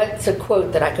 what's a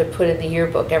quote that I could put in the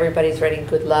yearbook? Everybody's writing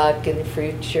good luck in the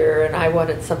future, and I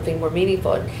wanted something more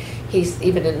meaningful. And he's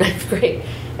even in 9th grade,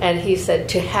 and he said,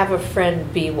 to have a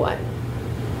friend, be one.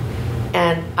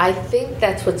 And I think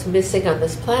that's what's missing on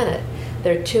this planet.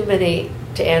 There are too many,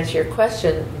 to answer your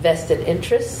question, vested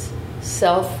interests,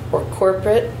 self or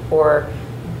corporate or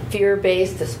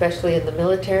fear-based, especially in the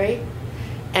military.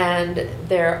 And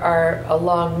there are,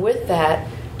 along with that,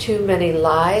 too many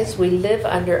lies. We live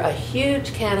under a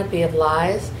huge canopy of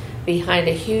lies behind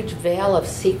a huge veil of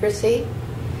secrecy.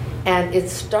 And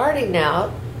it's starting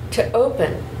now to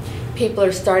open. People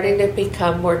are starting to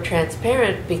become more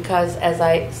transparent because, as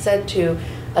I said to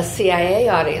a CIA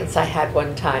audience I had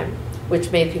one time,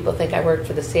 which made people think I worked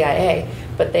for the CIA,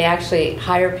 but they actually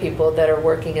hire people that are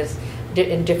working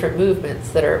in different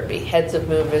movements, that are heads of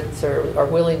movements or are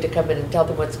willing to come in and tell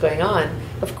them what's going on.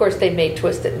 Of course, they may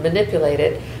twist it and manipulate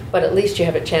it, but at least you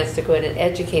have a chance to go in and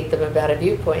educate them about a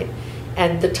viewpoint.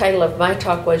 And the title of my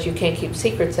talk was, You Can't Keep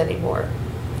Secrets Anymore.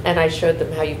 And I showed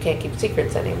them how you can't keep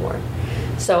secrets anymore.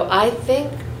 So I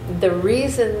think the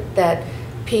reason that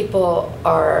people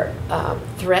are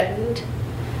threatened,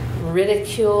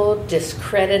 ridiculed,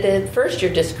 discredited, first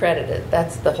you're discredited.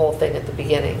 That's the whole thing at the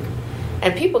beginning.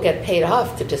 And people get paid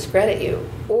off to discredit you,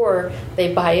 or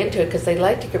they buy into it because they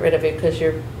like to get rid of you because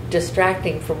you're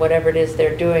distracting from whatever it is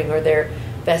they're doing or their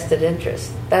vested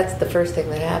interest. That's the first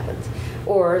thing that happens.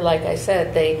 Or, like I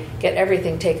said, they get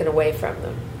everything taken away from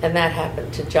them. And that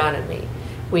happened to John and me.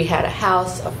 We had a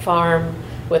house, a farm,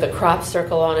 with a crop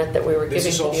circle on it that we were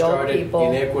giving to the old people. This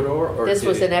all started in Ecuador, or this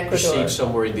was in Ecuador. Proceed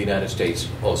somewhere in the United States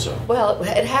also? Well,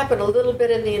 it happened a little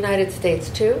bit in the United States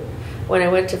too. When I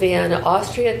went to Vienna,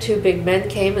 Austria, 2 big men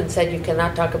came and said, you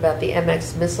cannot talk about the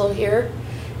MX missile here.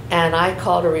 And I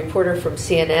called a reporter from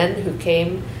CNN who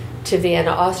came to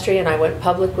Vienna, Austria, and I went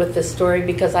public with this story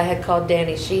because I had called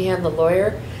Danny Sheehan, the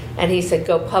lawyer, and he said,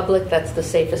 go public, that's the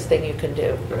safest thing you can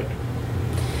do. Right.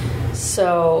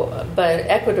 So, but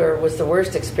Ecuador was the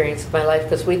worst experience of my life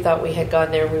because we thought we had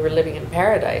gone there and we were living in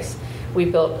paradise. We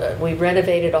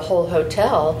renovated a whole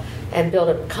hotel and built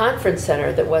a conference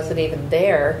center that wasn't even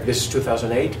there. This is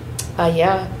 2008?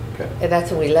 Yeah. Okay. And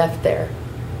that's when we left there.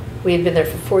 We had been there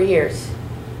for 4 years,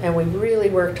 and we really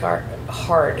worked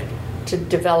hard to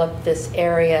develop this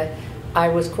area. I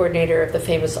was coordinator of the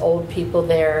famous old people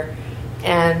there,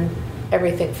 and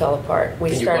everything fell apart.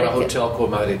 And you got a hotel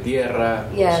called Madre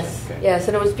Tierra. Yes, okay. Yes,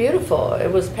 and it was beautiful.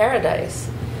 It was paradise.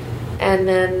 And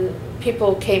then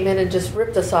people came in and just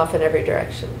ripped us off in every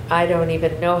direction. I don't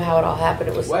even know how it all happened.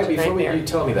 It was such a nightmare. Before you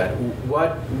tell me that,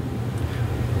 what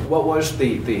was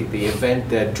the event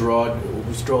that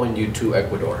was drawing you to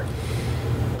Ecuador?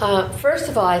 First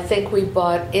of all, I think we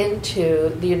bought into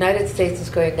the United States is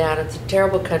going down. It's a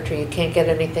terrible country. You can't get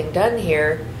anything done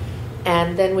here.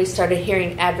 And then we started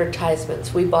hearing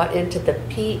advertisements. We bought into the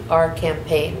PR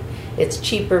campaign. It's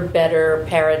cheaper, better,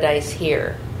 paradise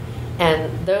here.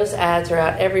 And those ads are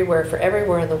out everywhere for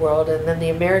everywhere in the world, and then the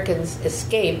Americans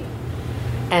escape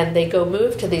and they go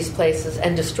move to these places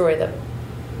and destroy them.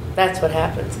 That's what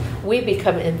happens. We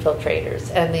become infiltrators,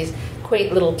 and these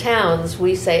quaint little towns,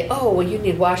 we say, oh, well, you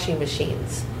need washing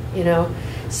machines, you know?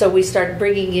 So we start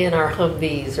bringing in our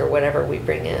Humvees or whatever we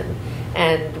bring in,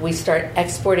 and we start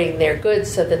exporting their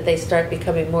goods so that they start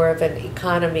becoming more of an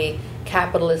economy,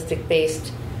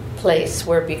 capitalistic-based place,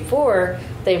 where before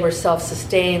they were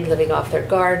self-sustained, living off their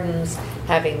gardens,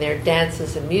 having their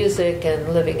dances and music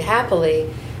and living happily,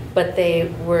 but they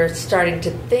were starting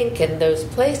to think in those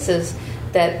places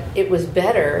that it was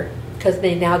better because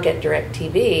they now get direct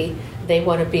TV. They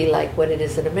want to be like what it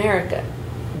is in America.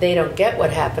 They don't get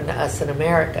what happened to us in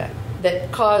America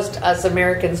that caused us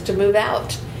Americans to move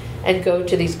out and go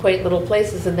to these quaint little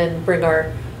places and then bring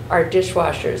our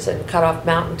dishwashers and cut off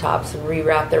mountaintops and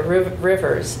reroute their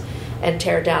rivers and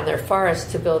tear down their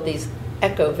forests to build these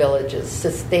eco-villages,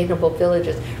 sustainable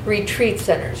villages, retreat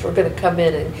centers. We're going to come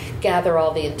in and gather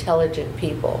all the intelligent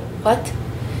people. What?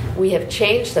 We have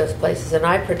changed those places, and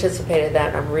I participated in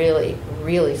that, and I'm really,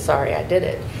 really sorry I did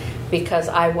it, because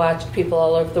I watched people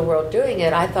all over the world doing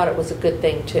it. I thought it was a good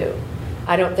thing, too.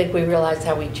 I don't think we realized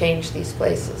how we changed these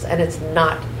places, and it's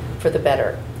not for the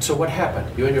better. So what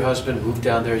happened? You and your husband moved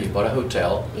down there, you bought a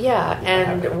hotel. Yeah,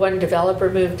 and one developer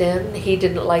moved in. He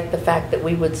didn't like the fact that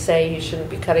we would say you shouldn't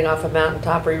be cutting off a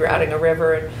mountaintop, rerouting a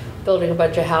river, and building a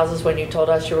bunch of houses when you told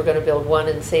us you were going to build one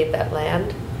and save that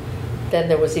land. Then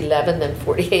there was 11, then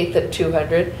 48, then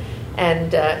 200.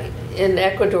 And in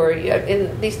Ecuador,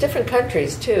 in these different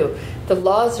countries, too, the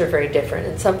laws are very different.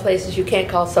 In some places, you can't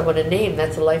call someone a name.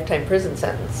 That's a lifetime prison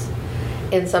sentence.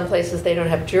 In some places, they don't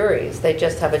have juries. They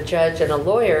just have a judge and a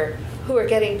lawyer who are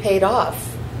getting paid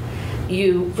off.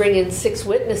 You bring in 6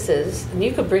 witnesses, and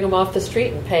you could bring them off the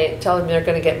street and tell them they're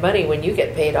going to get money when you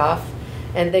get paid off.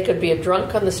 And they could be a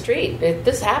drunk on the street.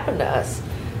 This happened to us.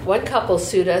 One couple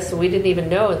sued us, and we didn't even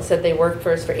know, and said they worked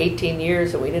for us for 18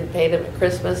 years, and we didn't pay them at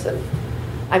Christmas. And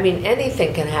I mean,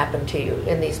 anything can happen to you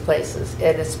in these places,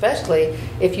 and especially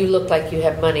if you look like you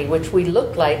have money, which we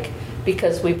looked like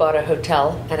because we bought a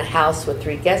hotel and a house with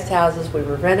 3 guest houses. We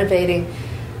were renovating.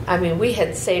 I mean, we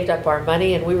had saved up our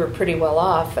money, and we were pretty well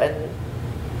off, and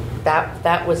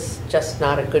that was just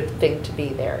not a good thing to be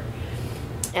there.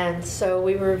 And so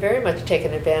we were very much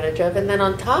taken advantage of. And then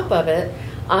on top of it,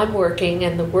 I'm working,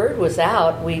 and the word was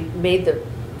out. We made the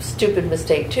stupid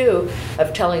mistake, too,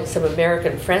 of telling some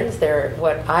American friends there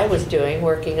what I was doing,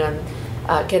 working on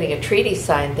getting a treaty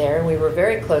signed there, and we were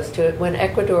very close to it when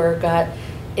Ecuador got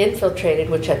infiltrated,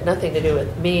 which had nothing to do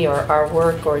with me or our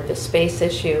work or the space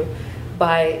issue,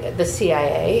 by the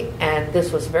CIA, and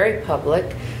this was very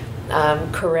public.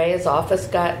 Correa's office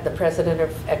the president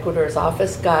of Ecuador's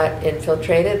office got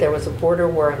infiltrated. There was a border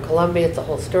war in Colombia. It's a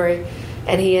whole story.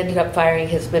 And he ended up firing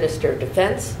his minister of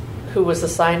defense, who was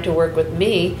assigned to work with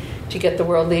me to get the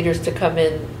world leaders to come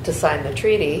in to sign the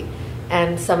treaty,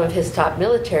 and some of his top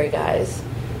military guys.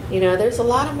 You know, there's a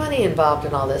lot of money involved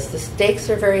in all this. The stakes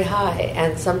are very high,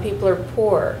 and some people are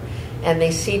poor, and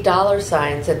they see dollar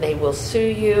signs, and they will sue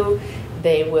you.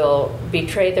 They will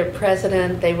betray their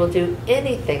president. They will do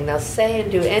anything. They'll say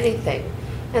and do anything.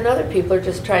 And other people are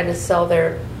just trying to sell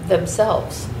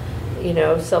themselves. You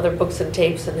know, sell their books and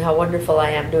tapes and how wonderful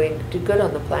I am do good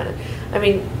on the planet. I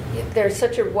mean, there's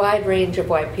such a wide range of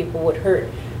why people would hurt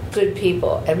good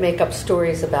people and make up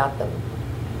stories about them.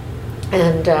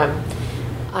 And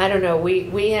I don't know,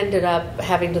 we ended up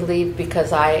having to leave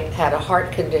because I had a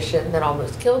heart condition that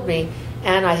almost killed me,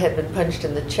 and I had been punched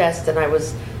in the chest, and I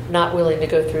was not willing to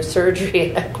go through surgery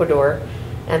in Ecuador.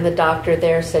 And the doctor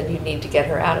there said, you need to get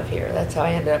her out of here. That's how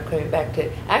I ended up coming back to...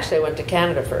 Actually, I went to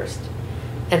Canada first,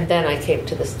 and then I came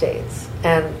to the States.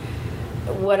 And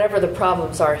whatever the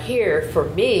problems are here, for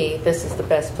me, this is the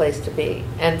best place to be.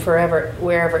 And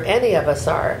wherever any of us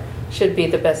are, should be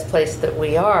the best place that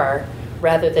we are,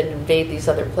 rather than invade these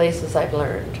other places, I've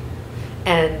learned.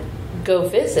 And go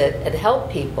visit and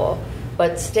help people,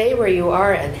 but stay where you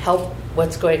are and help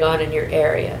what's going on in your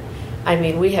area. I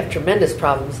mean, we have tremendous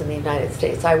problems in the United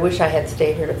States. I wish I had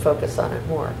stayed here to focus on it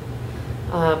more.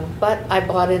 But I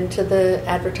bought into the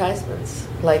advertisements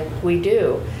like we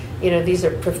do. You know, these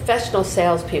are professional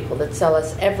salespeople that sell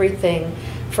us everything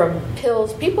from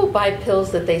pills. People buy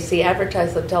pills that they see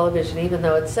advertised on television, even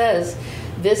though it says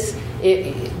this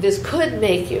could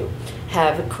make you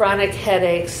have chronic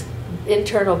headaches,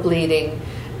 internal bleeding,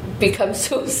 become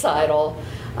suicidal,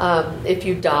 if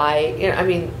you die, you know, I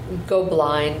mean, go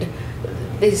blind.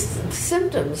 these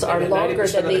symptoms are longer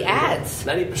than the ads.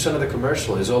 90% of the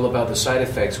commercial is all about the side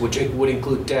effects, which would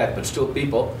include death, but still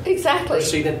people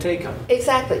proceed and take them.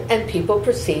 Exactly, and people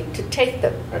proceed to take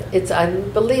them. It's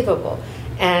unbelievable.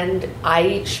 And I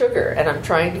eat sugar, and I'm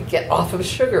trying to get off of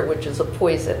sugar, which is a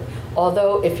poison.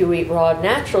 Although if you eat raw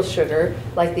natural sugar,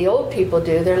 like the old people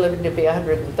do, they're living to be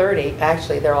 130.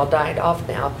 Actually, they're all dying off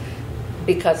now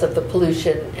because of the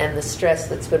pollution and the stress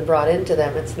that's been brought into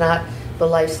them. It's not the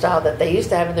lifestyle that they used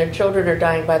to have, and their children are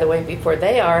dying, by the way, before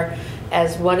they are.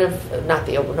 As many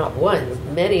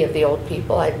of the old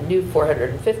people, I knew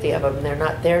 450 of them, and they're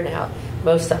not there now,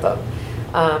 most of them.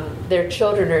 Their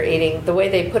children are eating, the way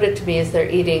they put it to me is they're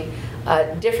eating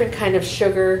different kind of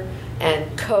sugar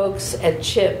and Cokes and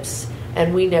chips,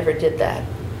 and we never did that.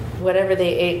 Whatever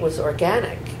they ate was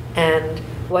organic, and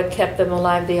what kept them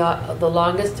alive the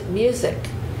longest? Music.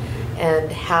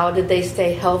 And how did they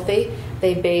stay healthy?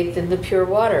 They bathed in the pure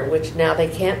water, which now they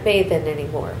can't bathe in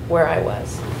anymore, where I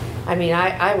was. I mean,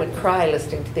 I would cry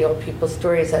listening to the old people's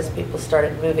stories as people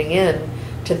started moving in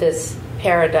to this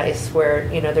paradise where,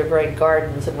 they're growing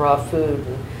gardens and raw food.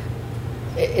 And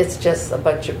it's just a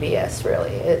bunch of BS, really.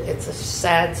 It's a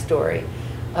sad story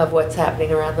of what's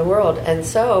happening around the world. And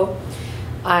so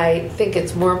I think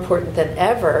it's more important than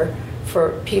ever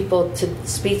for people to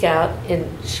speak out in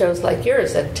shows like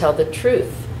yours and tell the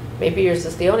truth. Maybe yours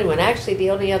is the only one. Actually,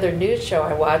 the only other news show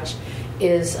I watch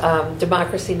is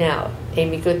Democracy Now!,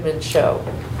 Amy Goodman's show,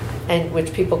 and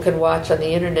which people can watch on the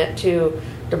internet too,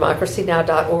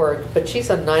 democracynow.org. But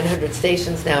she's on 900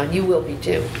 stations now, and you will be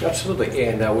too. Absolutely.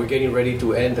 And we're getting ready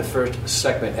to end the first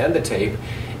segment and the tape.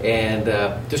 And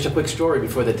just a quick story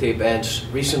before the tape ends.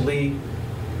 Recently,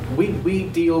 we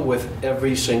deal with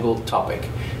every single topic.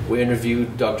 We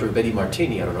interviewed Dr. Betty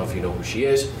Martini. I don't know if you know who she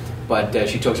is, but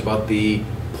she talks about the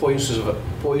poisons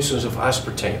of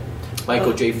aspartame.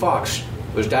 Michael J. Fox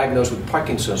was diagnosed with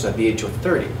Parkinson's at the age of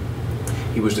 30.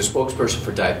 He was the spokesperson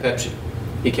for Diet Pepsi.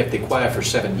 He kept it quiet for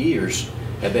 7 years,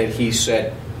 and then he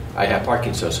said, I have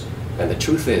Parkinson's. And the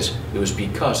truth is, it was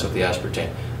because of the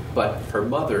aspartame. But her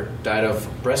mother died of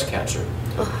breast cancer.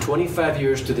 25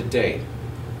 years to the day,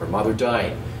 her mother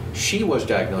dying. She was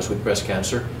diagnosed with breast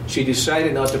cancer. She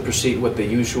decided not to proceed with the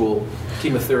usual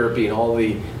chemotherapy and all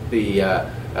the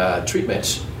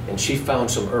treatments, and she found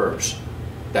some herbs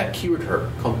that cured her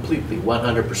completely,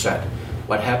 100%.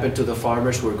 What happened to the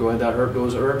farmers who were growing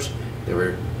those herbs? They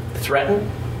were threatened.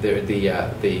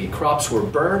 The crops were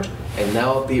burned, and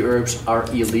now the herbs are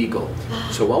illegal.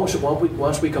 So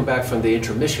once we come back from the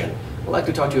intermission, I'd like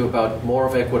to talk to you about more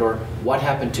of Ecuador, what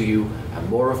happened to you, and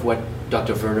more of what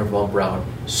Dr. Wernher von Braun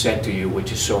said to you,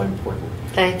 which is so important.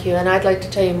 Thank you, and I'd like to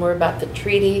tell you more about the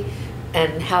treaty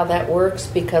and how that works,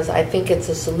 because I think it's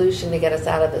a solution to get us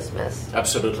out of this mess.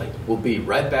 Absolutely. We'll be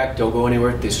right back. Don't go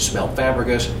anywhere. This is Mel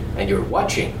Fabregas, and you're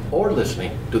watching or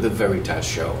listening to The Veritas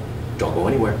Show. Don't go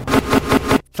anywhere.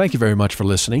 Thank you very much for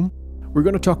listening. We're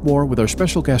going to talk more with our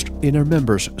special guest in our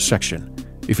members section.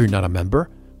 If you're not a member,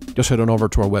 just head on over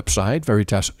to our website,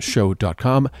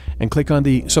 veritasshow.com, and click on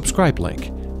the subscribe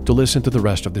link to listen to the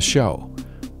rest of the show.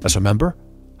 As a member,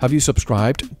 have you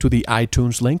subscribed to the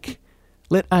iTunes link?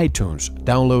 Let iTunes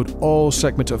download all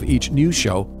segments of each news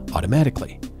show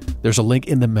automatically. There's a link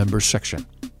in the members section.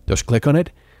 Just click on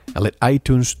it and let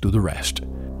iTunes do the rest.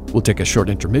 We'll take a short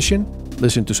intermission,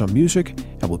 listen to some music,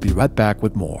 and we'll be right back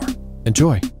with more.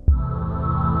 Enjoy.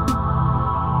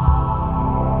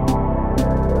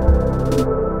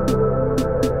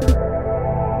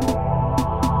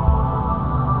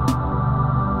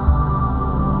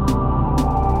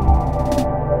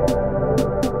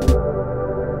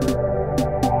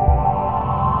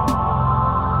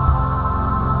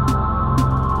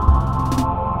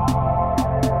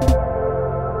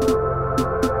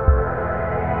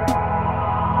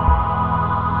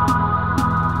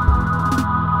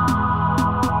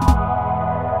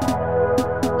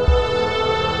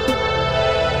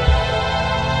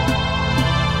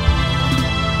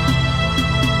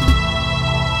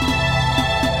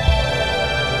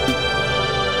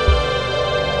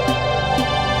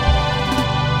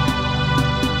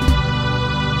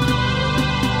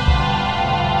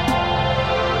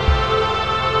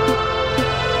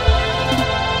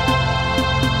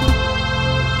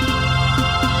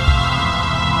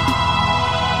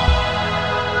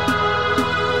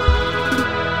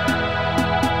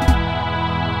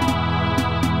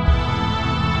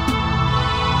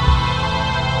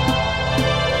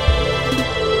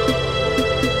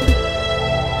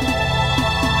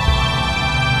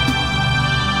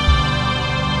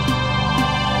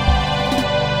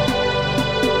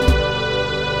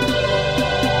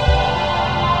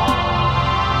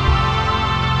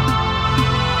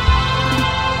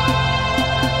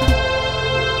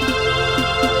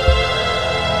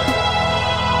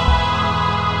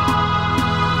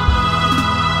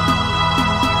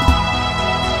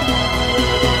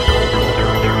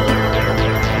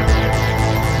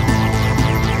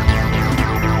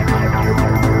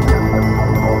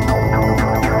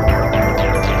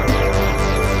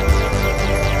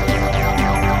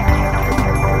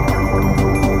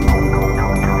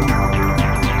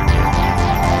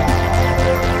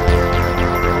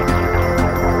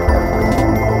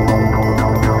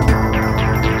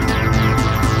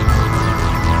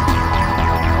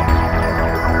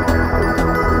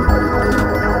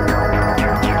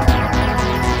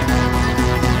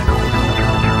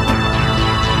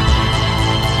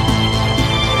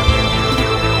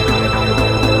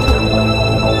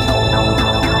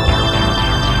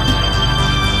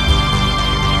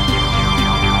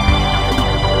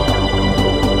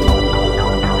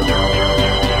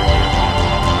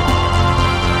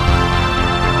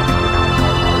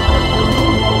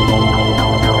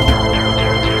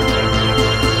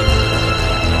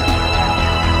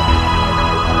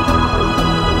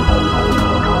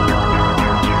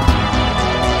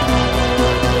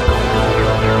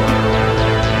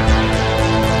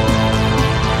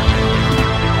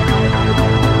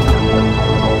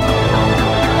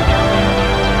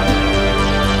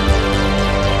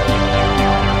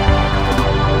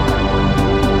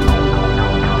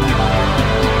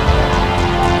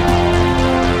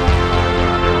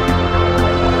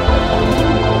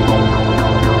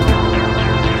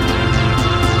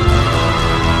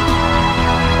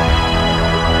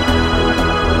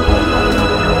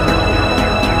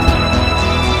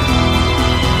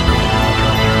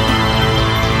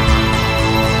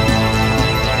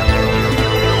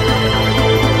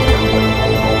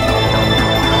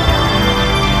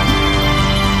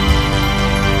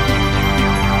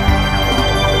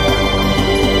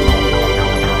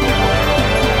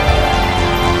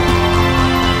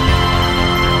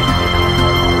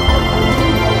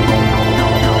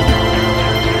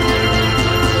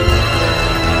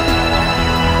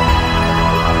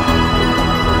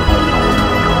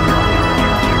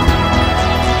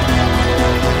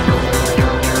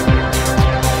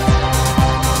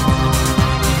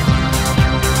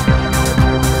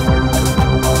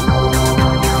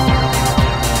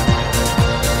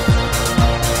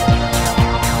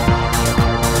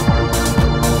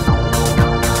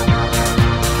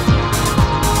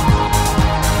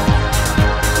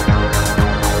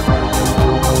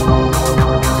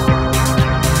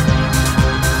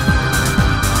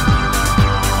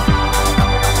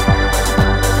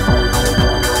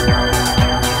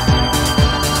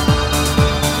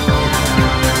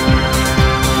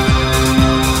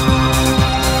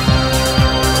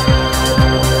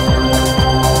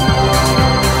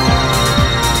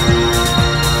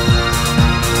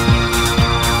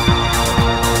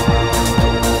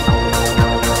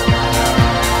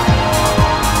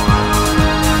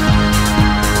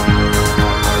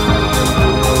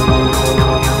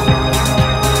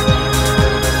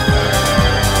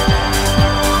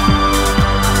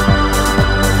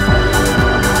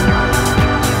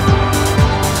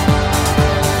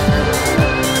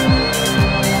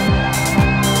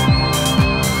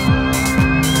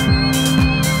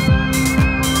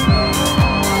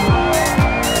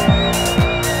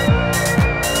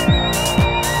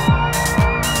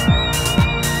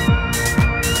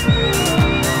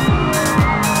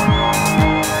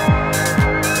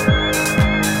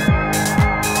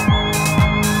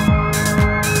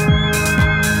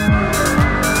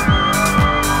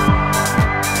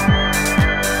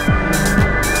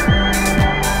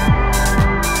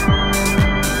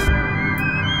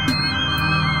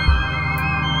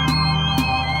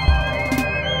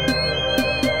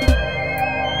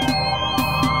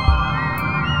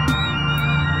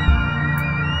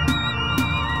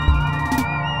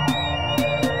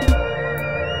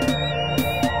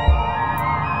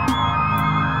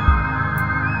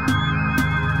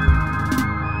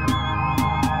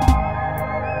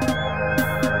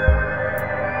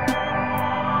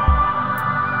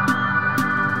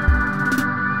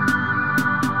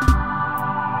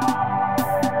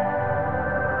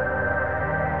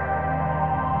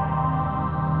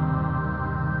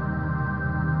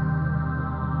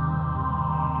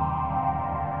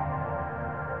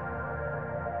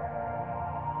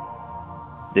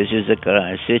 This is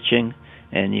Zachariah Sitching,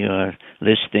 and you are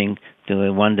listening to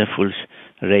a wonderful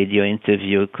radio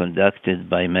interview conducted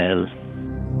by Mel.